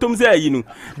gumi botom se ayi no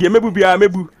de mebu bia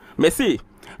mebu mesi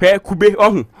he kube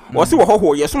ohu o se wo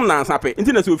hoho yesom na ansape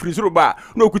nti na se ofiri soro ba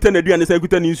na okuta na duane se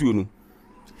okuta ni nsuo no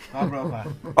Abrokwa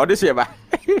ode se ba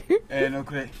no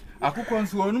kre akụkọ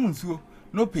nsuo onum nsuo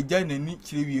no pegya nani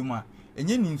kire wie mu a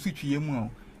enye ni nsu twie mu a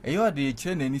eyo de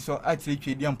kire nani so a kire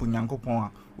twie dia mponyankopon a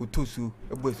otosu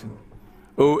ebosu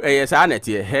sa na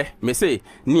tie he me say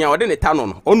nia ode ne tano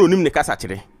no ono nim ne kasa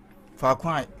kire fa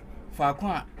kwa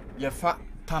ye fa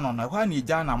tano na kwa ni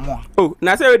gya na mo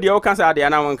na say de o kasa de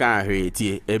na won kan hwe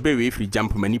tie ebe we free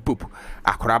jump mani pop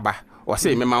akoraba o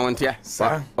say me ma wontia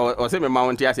o say me ma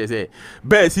wontia say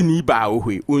ba si ni ba o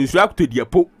hwe onsu akuto dia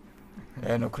po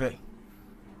no kre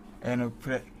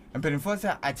empenifo se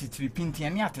achichiri pinti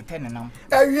ani atete ne nam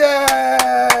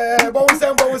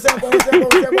bawusem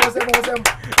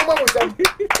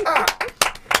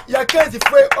ya kenzi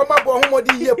fwe omabo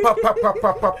homodi ye pa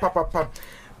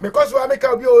because we make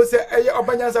obi o se eye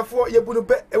obanyansafo ye bunu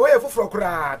be we ye foforo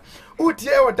kra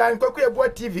utie e odan kwaku ebo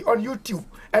TV on YouTube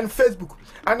and Facebook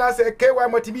and as KY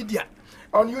multimedia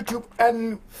on YouTube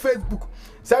and Facebook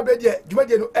sabe de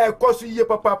djumade no koso ye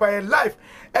papa live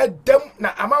dem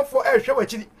na amanfo hwe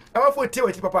wachiri amanfo tie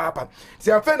wachiri papa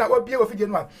se afa na obie wo fidie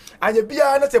no anye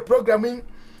bia na se programming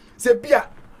se bia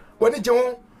woni je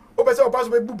ho obese obaso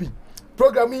be bubi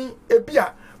programming e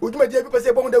bia djumade bi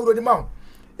pese bon da wuro di ma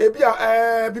e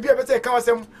bia bibia pese ka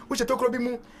wasem wo che tokro bi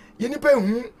mu ye nipa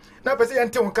hu na pese ye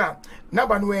nte ho ka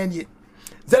number no anie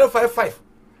 055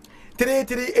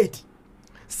 338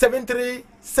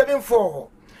 7374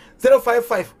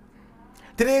 055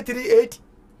 338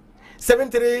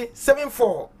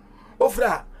 7374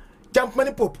 ofra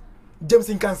Jumpman Pop James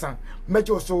Nkansah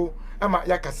mejo so ama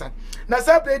yakasa na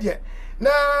sabre de na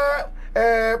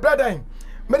brother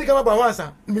medical ba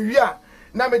wansa me wia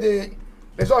na me de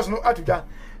resource no atuja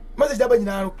message da ba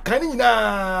nyina kan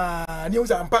nyina ni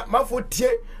uza ampa mafo tie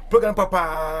program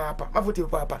papa mafo tie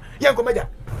papa yanko meja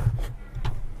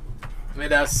me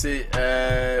da say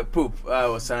Pop I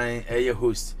was saying a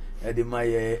host the my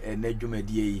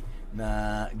nedwumadie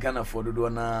na Ghana for do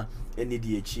na any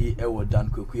DH ewo Dan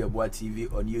Kwabena TV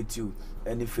on YouTube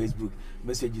any Facebook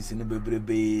messages in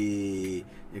bebrebe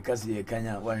ye kasi ye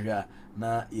kanya wanhwa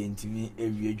na ye ntimi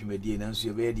ewie dwumadie na nso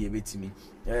ye be de betimi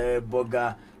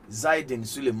Boga Zaiden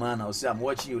Suleiman I say I'm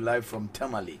watching you live from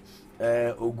Tamale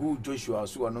Ogu Joshua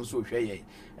so no so hwe ye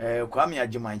Kwame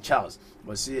Ajiman Charles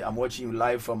I say I'm watching you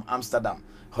live from Amsterdam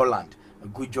Holland. A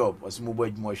good job. Was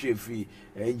mobile more free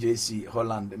NJC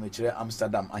Holland,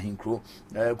 Amsterdam, Ahinkro.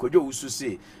 Kojo Usu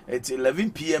say it's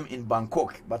 11 p.m. in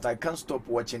Bangkok, but I can't stop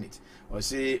watching it. Or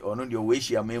say on your way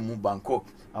she move Bangkok.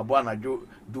 Abwana do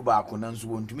back on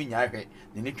Nansu to me. The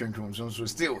nitrogen so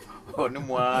still no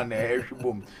more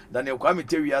boom. Daniel Kwame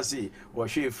Terry or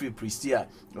she free Pristia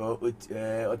or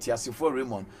Tiasifo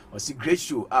Raymond or see great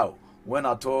show out. when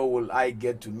at all will I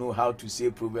get to know how to say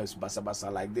proverbs basa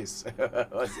basa like this?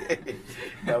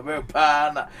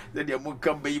 Pana then you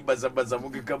come be basa basa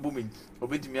mukabumi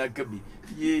obetimi akabi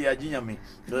ye ajinyame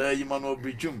yimano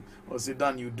brichum or sit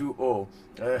down you do all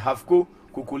hafko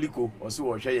kokoliko or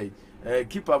so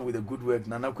keep up with the good work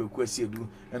Nana Kwesi do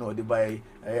and what by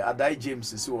Adai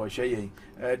James so or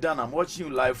Dan, I'm watching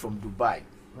you live from Dubai.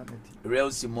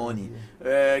 Real Simone,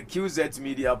 QZ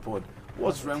Media Pod.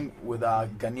 What's wrong with our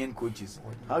Ghanaian coaches?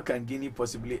 How can Guinea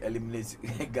possibly eliminate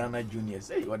Ghana juniors?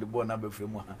 Hey, what the boy number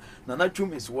from Nana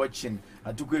Chum is watching.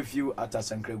 I took a few at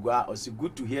Asankregwa. Also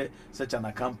good to hear such an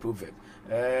AKAN proverb.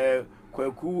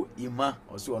 Kweku Ima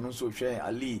also also share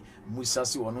Ali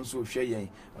Musasi also share.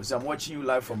 Also I'm watching you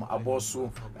live from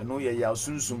Aboso. I know ya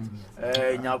Sunsum.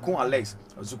 Nyakun Alex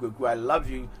also Kweku. I love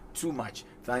you too much.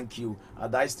 Thank you.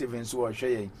 Adai Stevens who are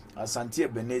sharing. Asante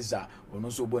Beneza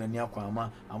also Boateng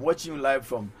VsKwame. I'm watching you live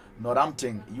from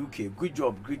Northampton, UK. Good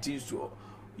job. Greetings to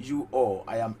you all.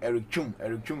 I am Eric Chum.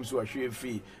 Eric Chum so share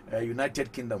free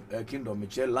United Kingdom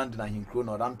Michelle London and Hinkro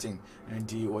Northampton and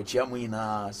the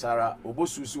Okyehene Sarah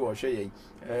Obosu so share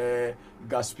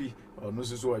Gaspi or no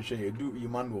so share do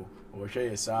Emmanuel or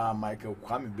share Sir Michael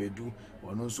Kwame Bedu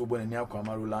or no so Boateng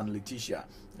VsKwame Roland Letitia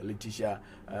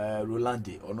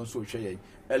Rolandi or no so share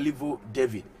Elivo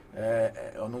David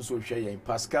or no so share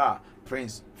Pascal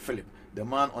Prince Philip. The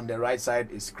man on the right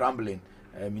side is scrambling.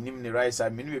 Minim the right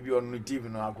side, minim be on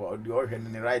TV no akwa the Okyehene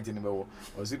in the right in the or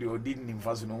see the odin in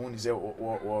fast no one say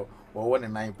or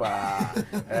 1 pa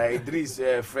Idris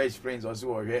Fresh Prince also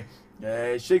or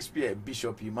Shakespeare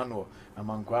Bishop Emmanuel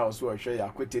Amankwa also or share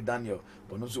Akwete Daniel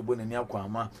but no so Boateng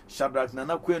VsKwame Shadrach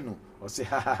Nana Kwenu or say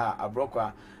ha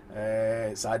Abrokwa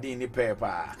Sardine ni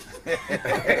pepa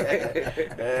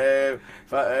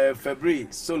February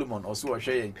Solomon also or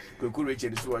sharing Kuku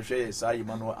Richard so or share Sa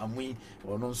Emmanuel Amui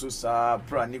or no so Sa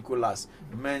Pra Nicholas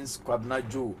Men's Kwabena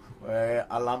Joe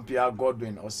Alampia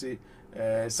Godwin or say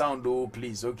sound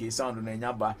please okay sound no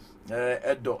nyaba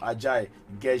Edo Ajay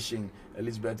Gershing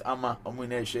Elizabeth Ama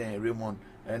Omune Shen Raymond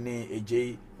any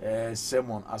AJ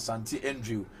Simon Asante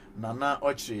Andrew Nana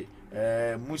Ochre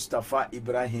Mustafa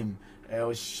Ibrahim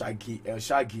El Shaggy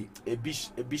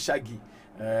Ebishagi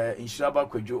Inshiraba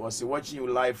Kwejo also watching you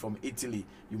live from Italy.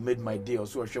 You made my day.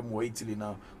 Also show more Italy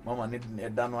now. Mama need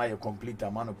done why you complete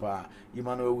Amanopa.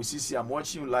 Emmanuel Usisi, I'm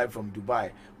watching you live from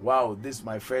Dubai. Wow, this is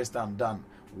my first time done.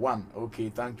 One. Okay,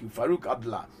 thank you. Farouk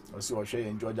Abdullah. Also share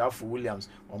in George Alpha Williams.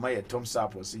 Or my Tom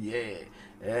Sap or yeah.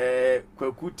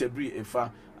 Kweku Tebri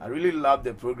Efa. I really love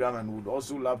the program and would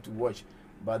also love to watch.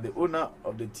 But the owner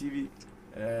of the TV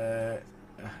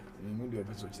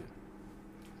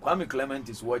Kwame Clement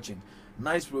is watching.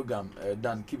 Nice program,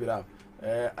 Dan. Keep it up.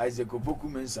 Isaac Opoku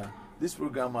Mensah. This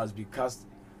program has been cast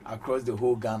across the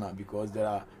whole Ghana because there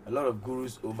are a lot of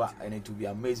gurus over, and it will be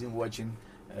amazing watching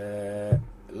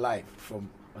live from.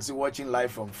 I see watching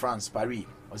live from France, Paris.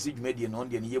 I see media on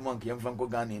the Yemon Yemfanko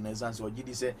Ghana in Essence or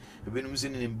GD say, Benum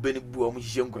in Benibu or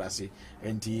Michel Crassi,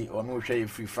 and he or no share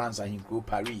free France and he go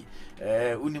Paris.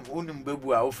 Unim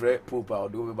Bebu offer Popa or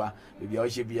Doveba, maybe I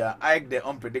should be Ike the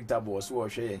unpredictable, so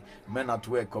sharing men at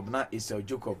work, Kobna is a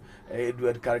Jacob,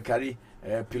 Edward Karkari,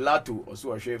 Pilato, or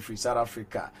so share free South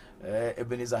Africa,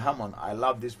 Ebenezer Hammond. I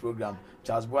love this program.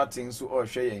 Charles Boateng so or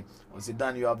sharing. Or say,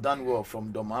 Dan, you have done well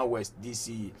from Doma West,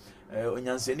 DC.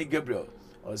 Onyanseni Gabriel,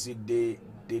 or see they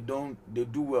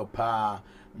do well pa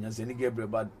Onyanseni Gabriel,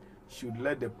 but should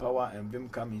let the power and vim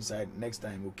come inside next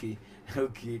time. Okay.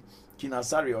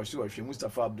 Kinasari or she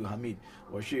Mustafa Abdul Hamid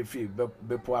or she Fi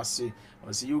Bepoase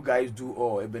or see you guys do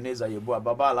all Ebenezer Yeboa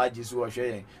Baba Alaji so or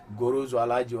sharing Gorozo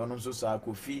Alaji or no so sa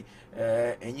Kofi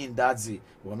Enyin Dadzi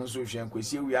or no so sharing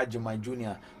Kwesi we are my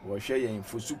junior or sharing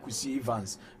Fusukusi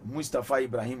Evans Mustafa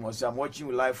Ibrahim or say I'm watching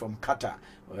you live from Qatar.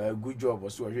 Good job or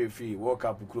so free walk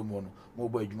up Ukromono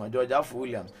Mobile Juma George Alpha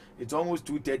Williams. It's almost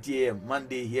 2:30 AM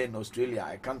Monday here in Australia.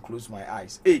 I can't close my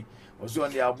eyes. Hey, also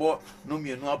on the abo no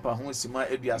me no apa ho sima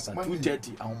eduasa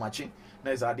 2:30 ahomache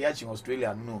na is ade in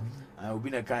Australia no I will be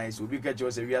na kan so be catch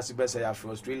us we as best ya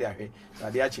for Australia he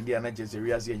ade achi dia na chese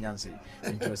we as enyanse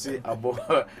nti say abo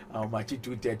ahomache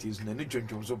 2:30 is na ni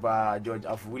twentwom so pa George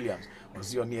Alpha Williams or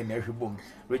see on here na hwebom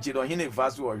Richard Okyehene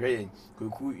vaso o hwe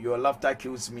Kweku your laughter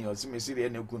kills me or see me see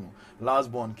na kunu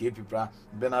last born KP pra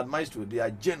Bernard Maestro they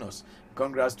are generous.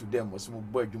 Congrats to them. Was some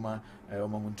boy Juma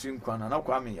Mamuntrim Kwana na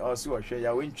Kwame or see or share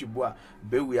ya wenchibua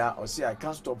bewia or say I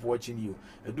can't stop watching you.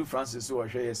 Do Francis or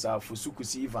share yourself for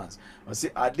Sukusi Evans or say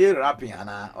are they rapping and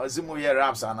or some more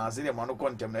raps and I say them no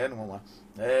contempt no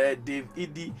Dave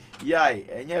Idi yai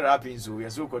enye rapping so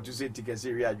yeso ko to say tickets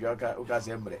we adwaka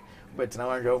ukasembre but na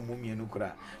wanhwa mumie no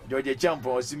kura George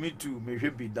Champion osimitu mehwe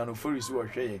bi dano foris wo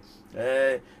hwe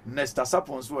Nesta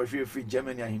Sapon so hwe free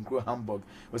Germany ahinkro Hamburg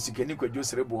osikeni kwadwo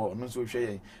serebo no so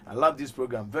hwe I love this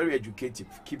program, very educative,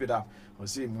 keep it up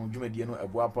osi mu dwumadi no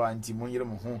eboapa anti monyere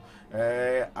mo ho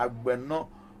agbeno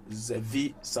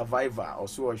Zevi Survivor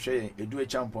also hwe Edu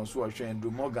Champion so hwe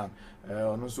Andrew Morgan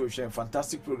on also share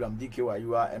fantastic program DKY.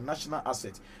 You are a national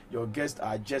asset. Your guests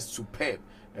are just superb.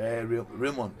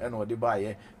 Raymond and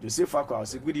Odebaye. Joseph Fakwa, I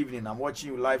say good evening. I'm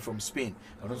watching you live from Spain.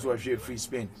 And also share free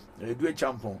Spain. Do a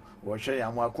champion or share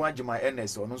Amwakwaji my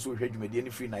NS or also share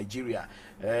Mediani free Nigeria.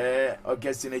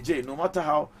 Augustine J. No matter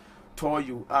how tall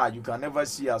you are, you can never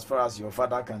see as far as your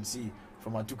father can see.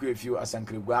 From a tuku if you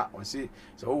asankrigwa or say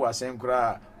so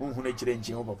asankra unhune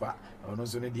chirenchi o papa or no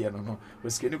so ne dia no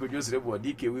was kenu ko just rebo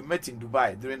DK. We met in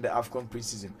Dubai during the AFCON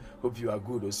pre-season. Hope you are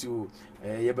good or so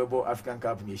yebebo African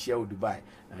Cup ni share Dubai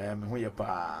ho ye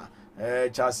pa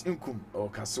Charles Inkum or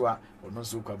Kaswa or no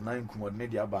so Kwabena Inkum or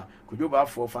Nedia ba Kujoba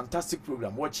for fantastic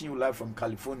program watching you live from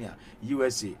California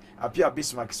USA. Apia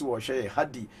Bismarck so share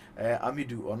Hadi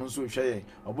Amidu or no so share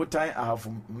Obotan I have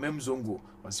from Memzongo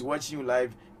was watching you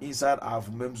live inside I have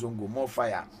Memzongo more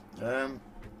fire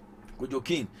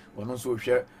Kujokin or no so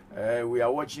share we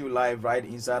are watching you live right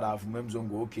inside of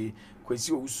Memzongo. Okay,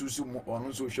 Kwesi Ususu on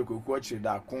also Shoko Kochi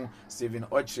Dakun, Steven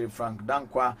Oche, Frank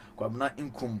Dankwa, Kwabena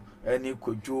Inkum, any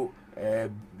Kojo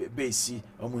Basi,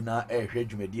 Omuna,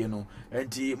 Hedjumediano,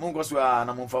 and T. Mongoswa, and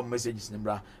I'm messages,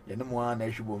 Nembra, Yanamua,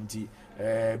 Nashubomti,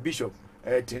 Bishop.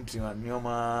 Tintin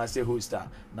Nyoma say hosta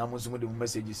na musumu de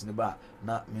messages ne ba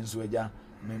na mensuaja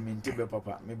me mintibe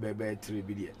papa me bebe 3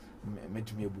 bidie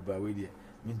metumi ebuba we die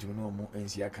mintumi no mo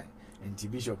ensi akan enti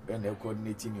bishop and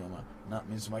coordinating Nyoma na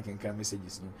mensuma kenka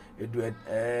messages no edu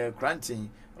granting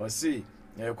or say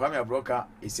Kwame Abrokwa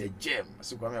is a gem.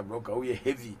 So Kwame Abrokwa we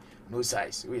heavy, no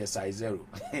size, we size 0.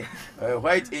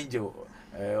 White angel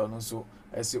also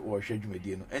as it was scheduled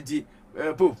no enti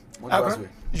Pope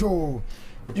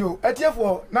yo etia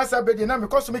for nasa bedi na me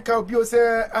koso me ka bio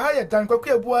say ahaya dan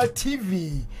Kwabena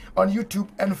TV on YouTube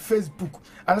and Facebook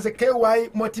and say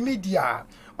KY Multimedia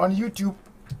on YouTube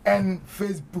and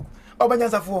Facebook. OBA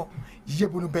NYANSAFO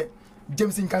yebunu be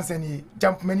James Nkansah ni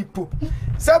jump many Pope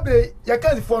sabre ya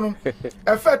kan fo no e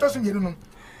fa to so yenu no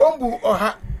ombu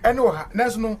oha ene oha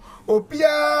nanso no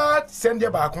obia send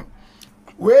ba ko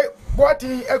we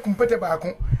Boateng ekumpete ba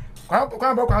ko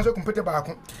kwa ba kwa so kumpete ba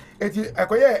ko eti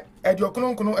akoye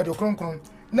ediokronkron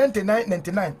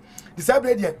 99 the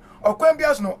sabre dia okwan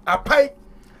bia so no apai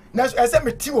nanso ese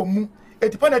meti wo mu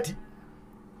eti penalty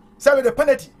sabre the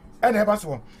penalty ene e ba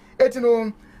so eti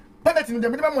no penalty no de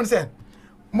minimum mon say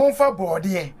monfa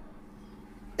boardie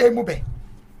emube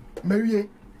mewie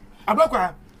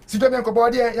abakwa sidome enko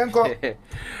boardie yenko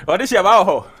odishia ba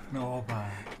ho no ba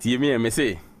tie mi me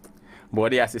say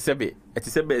boardie asesebe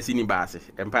etisebe asini baase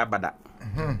empa bada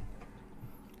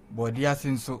boardie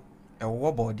asinso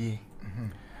ewo boardie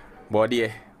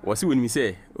boardie wasi woni mi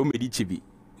say o medi chibi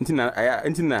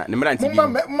ntina ne mranti bi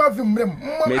ma vimrem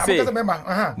abakasa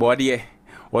mema boardie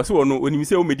wasi wono oni mi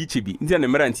say o medi chibi ntina ne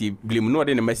mranti blem no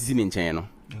de ne masisi ne nchen no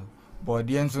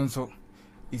boardie nso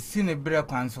isi ne bre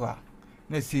kwanso a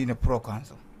na si ne pro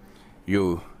kwanso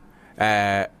yo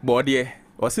boardie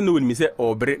wasi no woni mi say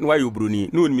obre no wayo broni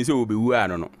no woni mi say obewu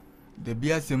ano no de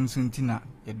bia sem suntina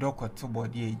e dokoto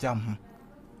boardie jam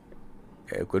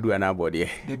ho kodu ana boardie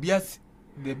de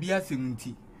bia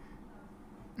semunti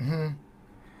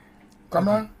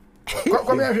Kwabena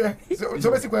ahwe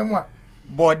so besi kwa mu a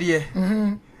boardie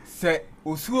se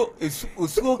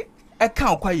osuo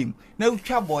eka kwayim na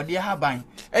utwa boardie haban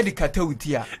e de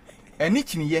katawuti a eni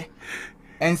chiniye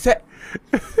ense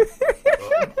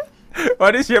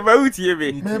odishia ba utie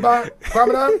be me ba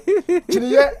Kwabena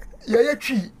chiniye ye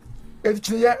twi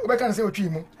chiniye obeka se otwi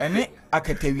mu eni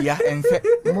akatawia ense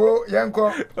mo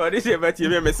yenko odishia ba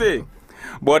tie me say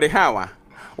boardie hawa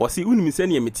wasi unimi se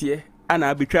ne metie ana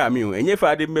abetwa ame o enye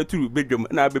fa de meturu bedwom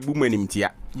na abebu mu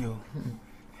animtia yo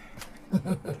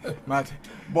mat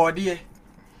boardie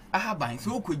ahaban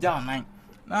so okogya onan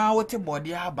na wote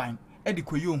boardie ahaban e de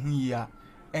koyi ohun yi a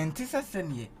enti sese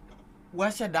ne wa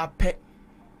hyeda pe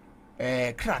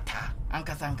krata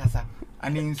ankasa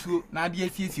ani nsuo na ade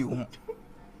asiesie ho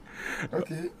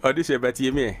okay odishia ba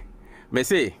tie me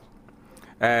say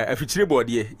afichire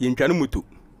boardie yentwa no moto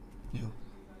yo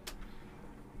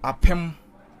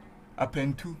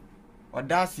apentu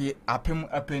odase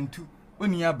apentu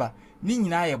oni aba ni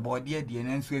nyina ye boardie de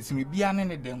na nso asimi bia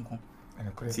ne denko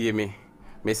tie me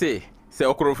say se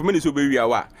okorofo mani so bewi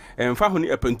awa emfa ho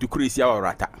ni apentu kuresi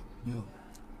awarata yo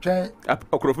Twen.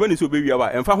 Okrofo ni so be wi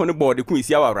awa emfa ho ne board ku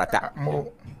isi awa rata.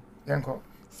 Mo. Yenko.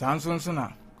 Sanso na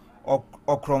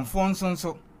okromfo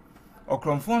nso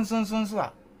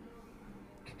a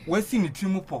wasi ne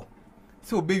trimu po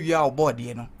se obewi a board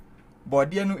no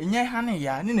board no enye ha ne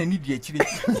ya ne nani di akire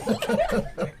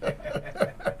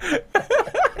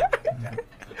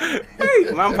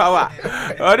Manpower.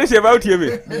 Oh, this about you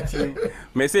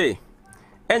me say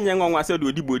enye nwanwa se do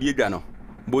odi bodi edwa no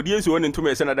bodi enso woni ntoma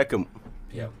ese na dakam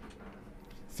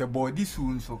se bodi su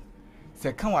nso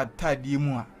se kan watadie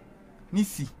mu a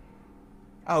nisi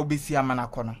a obesi amana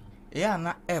kono e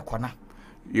ana ekona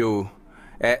yo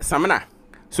samna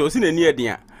so si na ni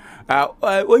edin a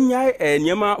onya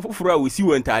niema foforo a wosi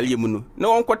wontaale mu no na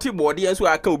wonkote bodi enso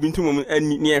aka obi ntumum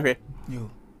ni ehwe yo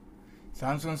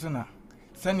sanso na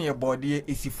sani e bodi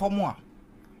esi fomu a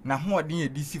na ho odin e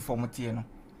di si fomu tie no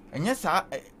enye sa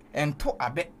ento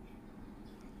abe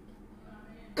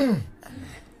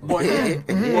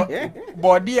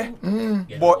body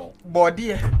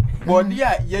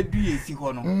a yadu esi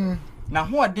ho no na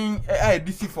ho odin a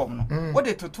edi si form no wo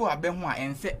de toto abe ho a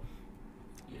ense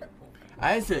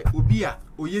ayi se obi a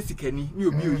oye sikani ni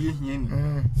obi oye hiani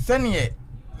sane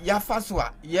ya faso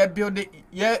a ye build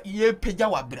ye pagya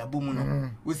wa brabo mu no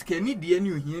osikani de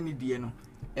ni ohiani de no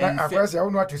akwasi a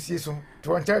wonu atosie so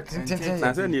to oncha tintin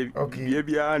na se ni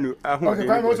bia anu aho okay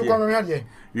kwa mo so kwa me hade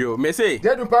yo me say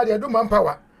dey do pa dey do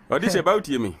manpower odi se about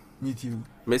me meeting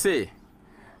me say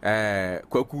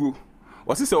kwaku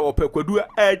wose se ope kwadu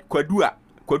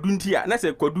ntia na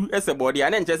se kwadu ese body a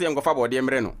na nche se ngofa body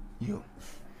mre no yo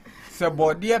se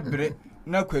body bre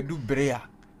na kwadu bre a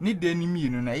ni de ni mi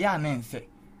no na ya na nse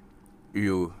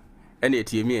yo ene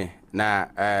etiemi na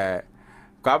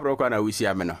kwa Abrokwa na wusi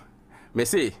ameno me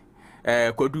say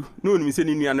kwadu no onimi se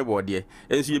ni nua ne body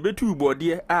enso ye betu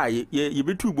body a ye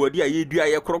betu body a ye dua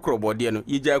ye krokro body no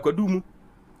ye ja kwadu mu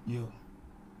yo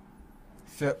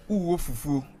se uwo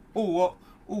fufu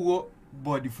uwo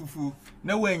body fufu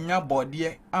na wanya body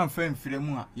amfa mfire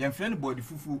mu a ye mfire no body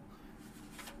fufu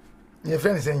ye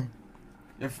friend sen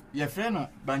ye friend no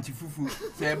banchi fufu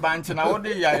se banchi na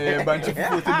wode ya banchi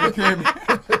fufu se be kem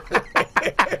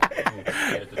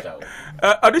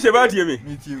adu se ba tie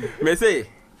me say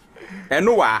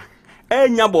eno wa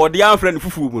enya body amfire no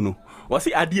fufu mu no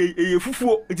wasi ade eye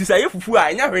fufu ejisa ye fufu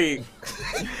a enya hwe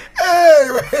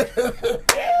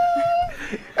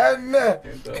and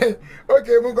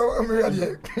okay mo go me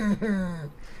ready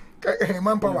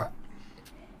manpower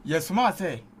yes ma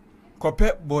say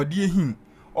kope body ehim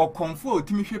okonfo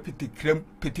otimi hwe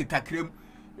petitakrem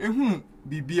ehun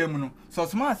bibia mu no so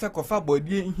ma say kofa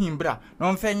body ehim bra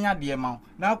no mfa nya de ma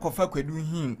na kofa kwadu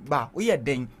ehim ba wo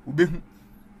den obehu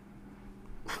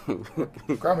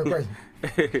Kwame kwai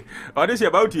odi se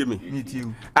about you me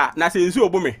na se nsu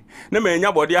obume na ma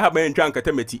nya body ha ba ntwa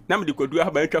nkata meti na me de kwadu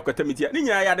ha ba ntwa nkata meti ni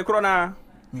nya ya de kro na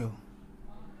yo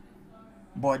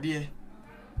body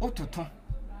ototo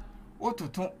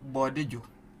body jo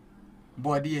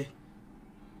body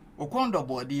okondo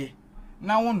body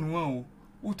na wonu o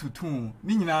ututu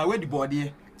ni nyina wedi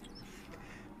body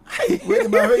we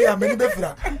ma we ya meni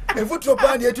befra e futro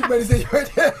pa na etu meni say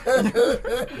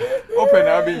open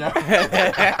abinya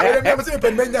we dem say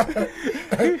pen menya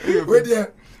we dia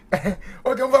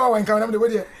okay mva wa nkan na me we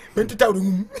dia bentu ta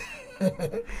odum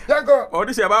yanko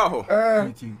odi se ba ho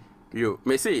yo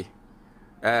me say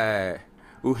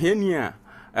Okyehene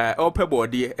a ope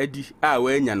body edi a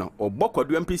wa nya no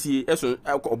obokodo mpesi eso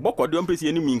obokodo mpesi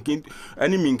ani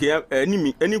minke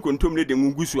kontom ne de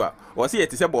ngusu a o se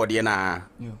yete se body na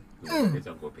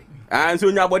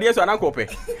so nya body so na kope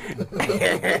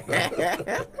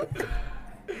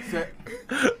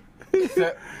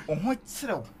se oho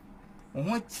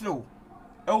chirew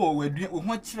ewo wadu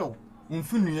oho chirew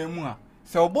mfunua mu a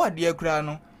se obode akura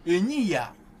no enyi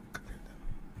ya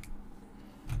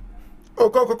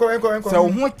enko se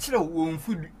oho chirew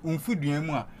mfunua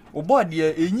mu a obode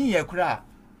enyi ya kura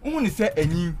ohun se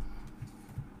enyi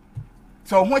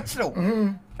se oho chirew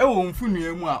ewo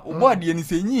mfunua mu a obode ni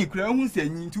se enyi kura ohun se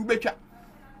enyi nti ubetwa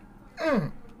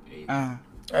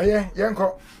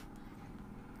yenko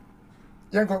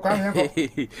Kwame yenko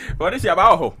odi se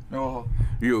ba ho no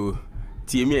yo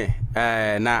tiemie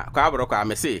na kwa Abrokwa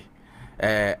me say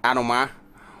anoma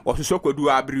ososo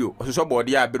kwadu abrio ososo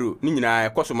body abrio ni nyina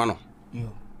ekosoma no yo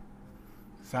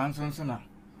sanso na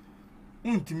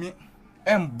untimi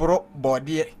embro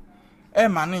body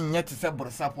ma no nye te se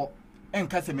borosapo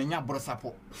enka se menya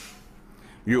borosapo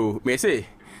yo me say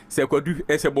se kwadu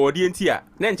ese body enti a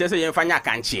na nche se yemfa nya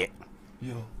kanche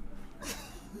yo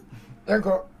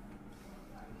yenko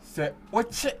se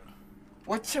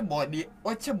wache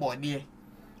body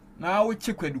na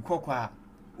wache kwadu kokwa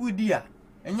udia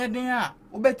enye den a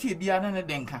obeti bia na ne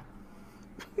denka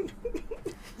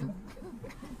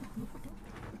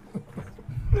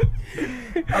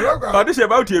Oh, this is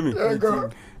about me.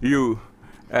 You,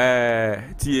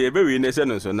 tie be ne se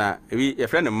no so na we your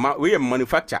friend we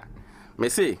manufacture. Me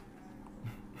say,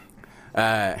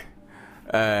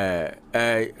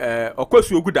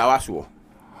 okwasu ogu dawa so.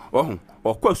 Oh,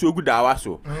 okwasu ogu dawa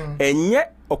so. Enye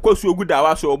okwasu ogu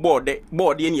dawa so board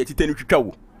ne yetite ne twitwa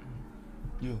wo.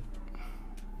 Yo.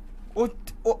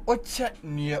 O che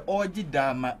ne oji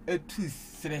dama etu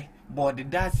sre board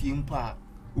dasi mpa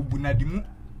ubunadimu.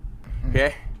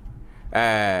 Okay.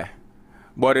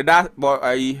 Body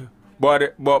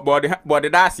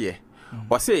dasie.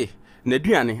 O say na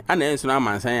duane ana enso na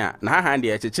amansan a na ha de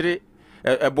ekekere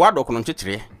eboa doko no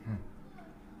nkekere.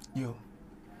 Yo.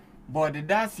 Body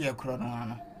dasie kro no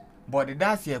ano. Body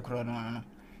dasie kro no ano.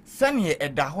 Sane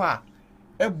edaho a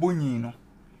ebonyi no.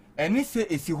 Eni se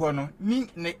esi ho no ni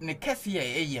ne kese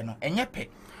ye no enye pe.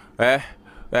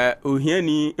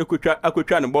 Okyehene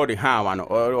akotwa no body ha wa no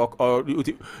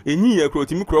enyi ya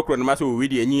krotimi krokro no maso we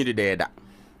de enyi de deda.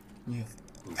 Yes.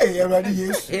 Hey, everybody,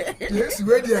 yes. Yes,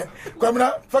 wait there.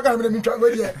 Kwabena, fuck am me try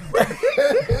wait there.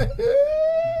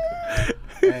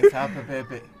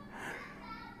 Pepe.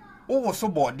 O wo so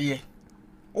body.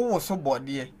 O wo so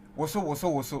body. Wo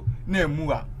so na emu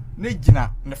a na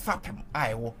gina ne fapem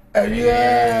ai wo.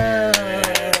 Yeah.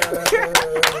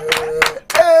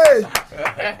 Hey.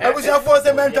 I was your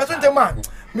first man, trust man.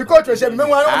 Me coach we me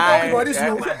wan am body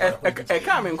so.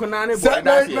 Ka me nkona ne body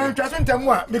da se. Man trust a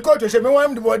me coach we me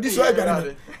wan am body so agara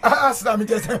me. Asla me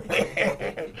just.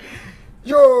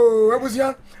 Yo, I was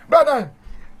young. Brother,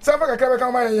 safa ka ka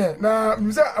ka man yen. Na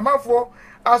mse amafo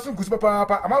asu gusu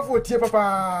papa, amafo tie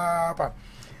papa.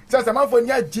 Sasa amafo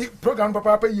nya ji program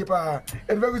papa yi pa.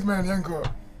 E be good man yanko.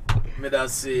 Me da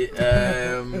say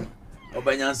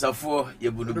OBA NYANSAFO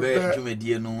yebunube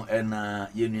dwumedie no na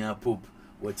yenua Pope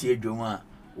wotie dwom a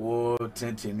wo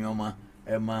tentenuoma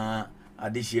ema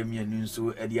adehye mienu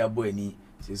nso ede abo ani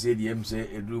sese de emse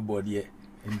edru body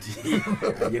nti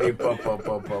yere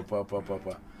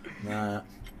papa na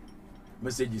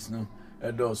messages no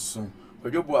edoso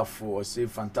odwoboafo o say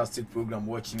fantastic program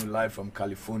watching you live from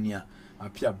California.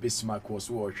 Apia Bismarck was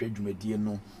wo hwe dwumedie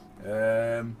no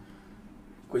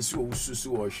kwesi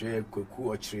osusu wo hwe kwaku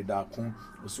ochirida ko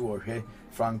osu wo hwe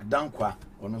Frank Dankwa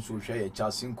ono so hwe ye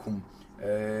Chasinkum.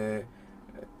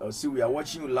 See, we are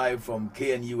watching you live from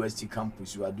KNUST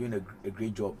campus. You are doing a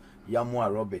great job. Yamua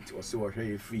Robert also wo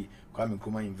hwe free Kwame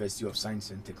Nkrumah University of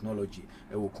Science and Technology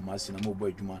ewo Kumasi na mobo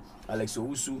adwuma. Alex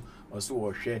Owusu also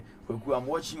wo hwe kwaku. I'm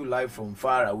watching you live from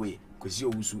far away. Kwesi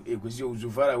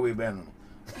Owusu far away be no.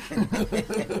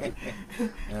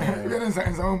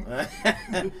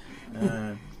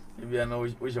 If you know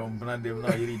which one plan them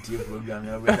now, you read program.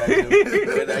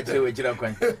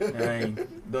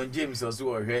 Don James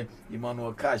also here,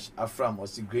 Emmanuel Cash, Afram, or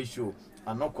see great show.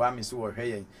 And no Kwame so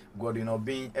here, Gordon or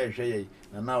being a shay,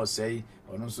 and now say,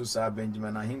 or no so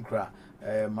Benjamin Ahinkra,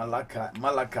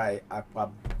 Malachi,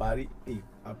 Akpabari,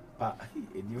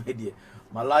 a new idea,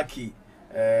 Malaki,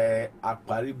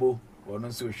 Akparibo, or no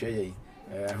so shay.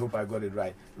 I hope I got it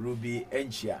right. Ruby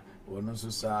Enchia, or no so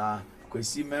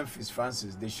Kwesi Memphis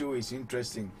Francis. The show is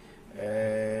interesting,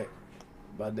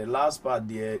 but the last part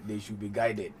there they should be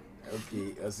guided.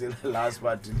 Okay, I say the last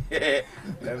part.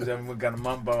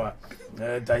 Manpower.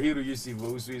 Tahiru Yusuf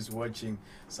also is watching.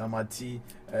 Samati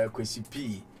Kwesi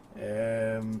P.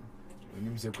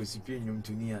 Kwesi P.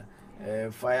 Nyumtunia.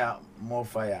 Fire, more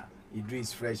fire.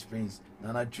 Idris Fresh Prince.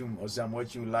 Nana Chum. Also, I'm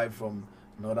watching live from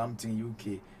Northampton,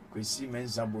 UK. Kwesi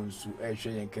Mensabonsu.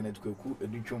 Shayen Kenneth Kweku.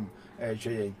 Educhum.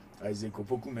 Shayen. Isaac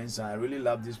Opoku Mensa. I really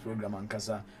love this program,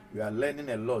 Nkansah. We are learning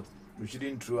a lot. We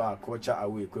shouldn't throw our culture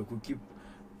away. Kweku, keep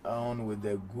on with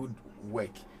the good work.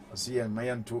 I see and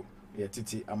Mayanto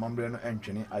Titi Amambreno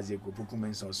Anthony Isaac Opoku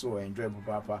Mensa. So enjoy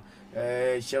Papa.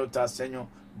 Shelter Senor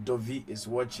Dovi is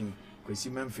watching.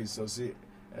 Kwesi Memphis. So see,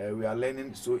 we are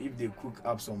learning. So if they cook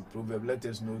up some proverb, let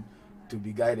us know to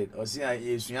be guided. Or see, I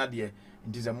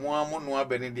it is a more no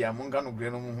benedi among no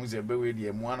greno who's a beway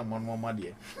dear one more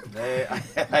dear.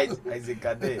 Isaac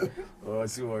Ade or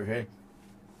see or hey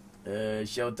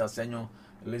Shelter Senor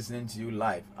listening to you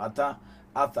live. Arthur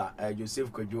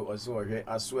Joseph Kojo also here.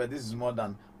 I swear this is more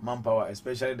than manpower,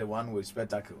 especially the one with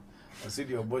spectacle. I see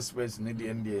your boss space need the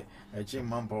NDA achieve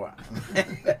manpower.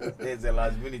 There's a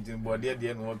last minute in body at the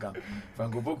end worker.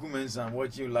 Franco Poku Mensa, I'm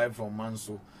watching you live from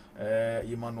Manso.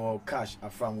 Emmanuel Cash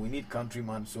from we need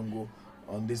countryman Songo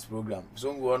on this program.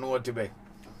 Songo on what to be.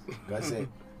 God say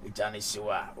Johnny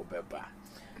Siwa Opepa.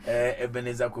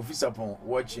 Ebenezer Kofi Sapon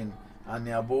watching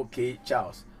Aniabo K.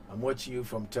 Charles. I'm watching you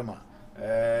from Tema.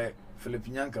 Philip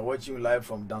Nyanka watching you live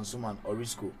from Dansuman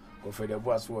Orisco. Kwabena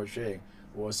Boateng sharing.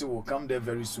 Will come there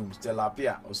very soon. Stella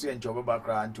Pia, or see and Chobe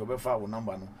Bakra and Chobe Fa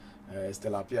number no.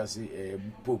 Stella Pia see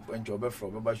Pope and Chobe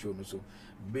from Baba Show no so.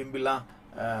 Bimbila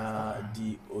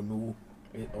di Onu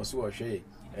also sharing.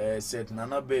 Said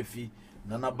Nana Befi,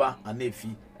 Nana Ba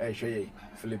Anefi, sharing.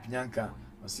 Philip Nyanka,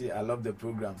 I see I love the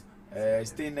program.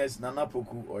 Stainless Nana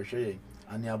Poku or sharing.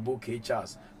 And Abu K.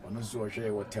 Charles, or no so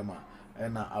sharing what Tema.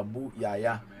 And Abu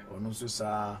Yaya, or no so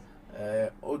sa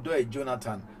Odo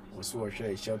Jonathan. Also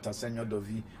share shelter senior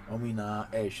dovi omina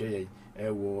share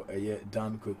wo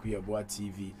Dan Kwabena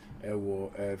Boateng TV wo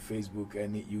Facebook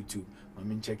and YouTube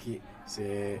mamin check it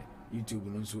say YouTube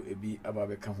no so ebi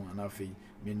ababeka ho anafe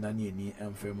me nani ani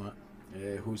emfema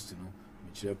host no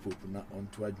me chere pope na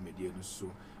onto admedia no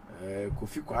so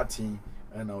Kofi Kwatin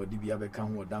na odi bi abeka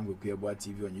ho Dan Kwabena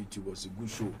Boateng TV on YouTube was a good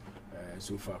show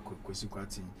so far Kofi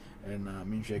Kwatin na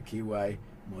me hwe KY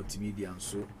multimedia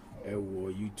so wo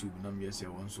YouTube na me say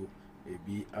won so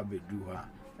ebi abedu ha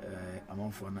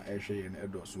amanfo na ehwe ye na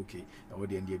edos okay wo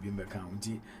de ndie bi mbeka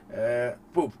nti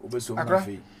Pope obeso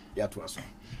mafi ya to aso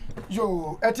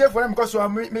yo etiefo na mkoso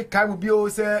me kai wo bi o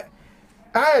say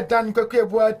I Dan Kwabena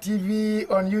Boateng TV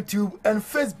on YouTube and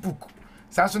Facebook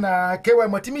saso na KY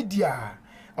multimedia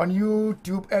on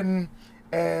YouTube and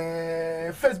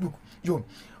Facebook yo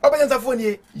OBA NYANSAFO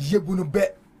ni yebunu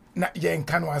be na ye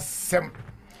nka no asem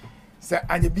se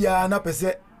anye bia na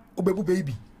pese obebu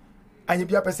baby anye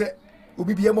bia pese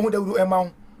obi bia mo dawuru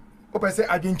ema o pese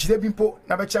adwenkyire bi mpo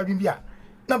na be cha adwen bia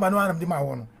number no anam de ma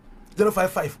wo no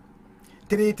 055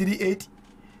 338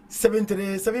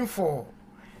 7374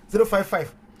 055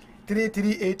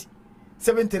 338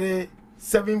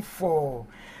 7374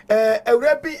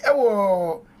 Ewrabi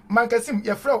ewo mankasim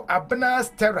ye fro Abena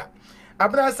Stera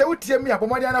Abena se wutie mi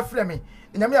abomode ana frɛ me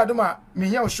nyame adoma me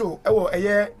hia show ewo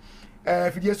eye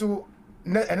fidie so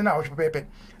ene na wo pepe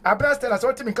Abena Stella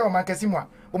so timi ka o mankasim a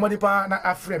bomode pa na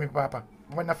afrɛ me papa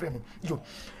bomode na frɛ me yo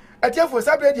atiafo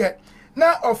sabre de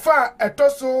na ofa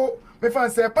etoso me fan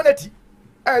se penalty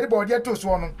de body to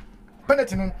so no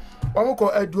penalty no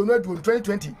omko aduonu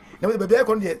 2020 na we bebe e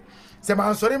kon de se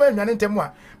man sori ma nwane ntem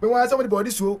a me wan se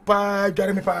body so pa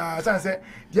dware me pa san se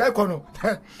de e kon no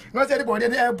no se de body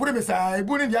e buru me sa e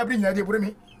buru ni abri nya de buru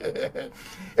me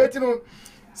etino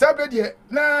sabre de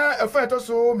na ofa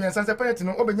etoso me san se penalty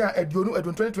no obenya aduonu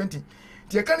 2020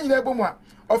 de kan nyina ebomu a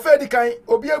ofa di kan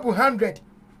obi ebu 100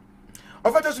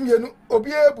 ofa to so mienu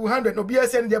obi ebu 100 obi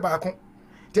esen de ba ko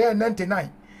de 99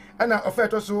 ana ofa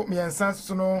to so me san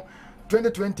so no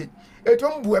 2020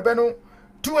 etom bu ebe no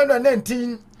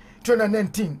 219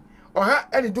 oha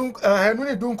eni dun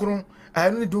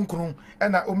hanu ni dunkron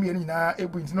ana omienu nyina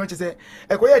ebu nti no chese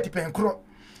ekoye tipen kro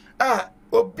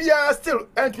obia still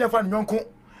entnya fa nyonko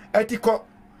etiko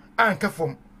anka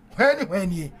fom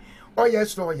hwani oye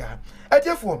so ya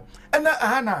etefo ana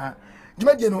ahana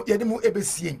dwumadie no yede mu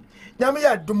ebesie nyame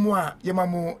ya domo a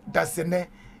yemamu dasene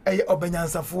eye OBA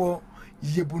NYANSAFO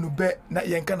yebunu be na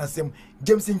yenka na sem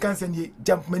James Nkansah ni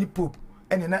jump many pope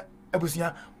ene na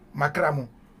abusua makramo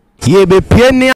yebe pieni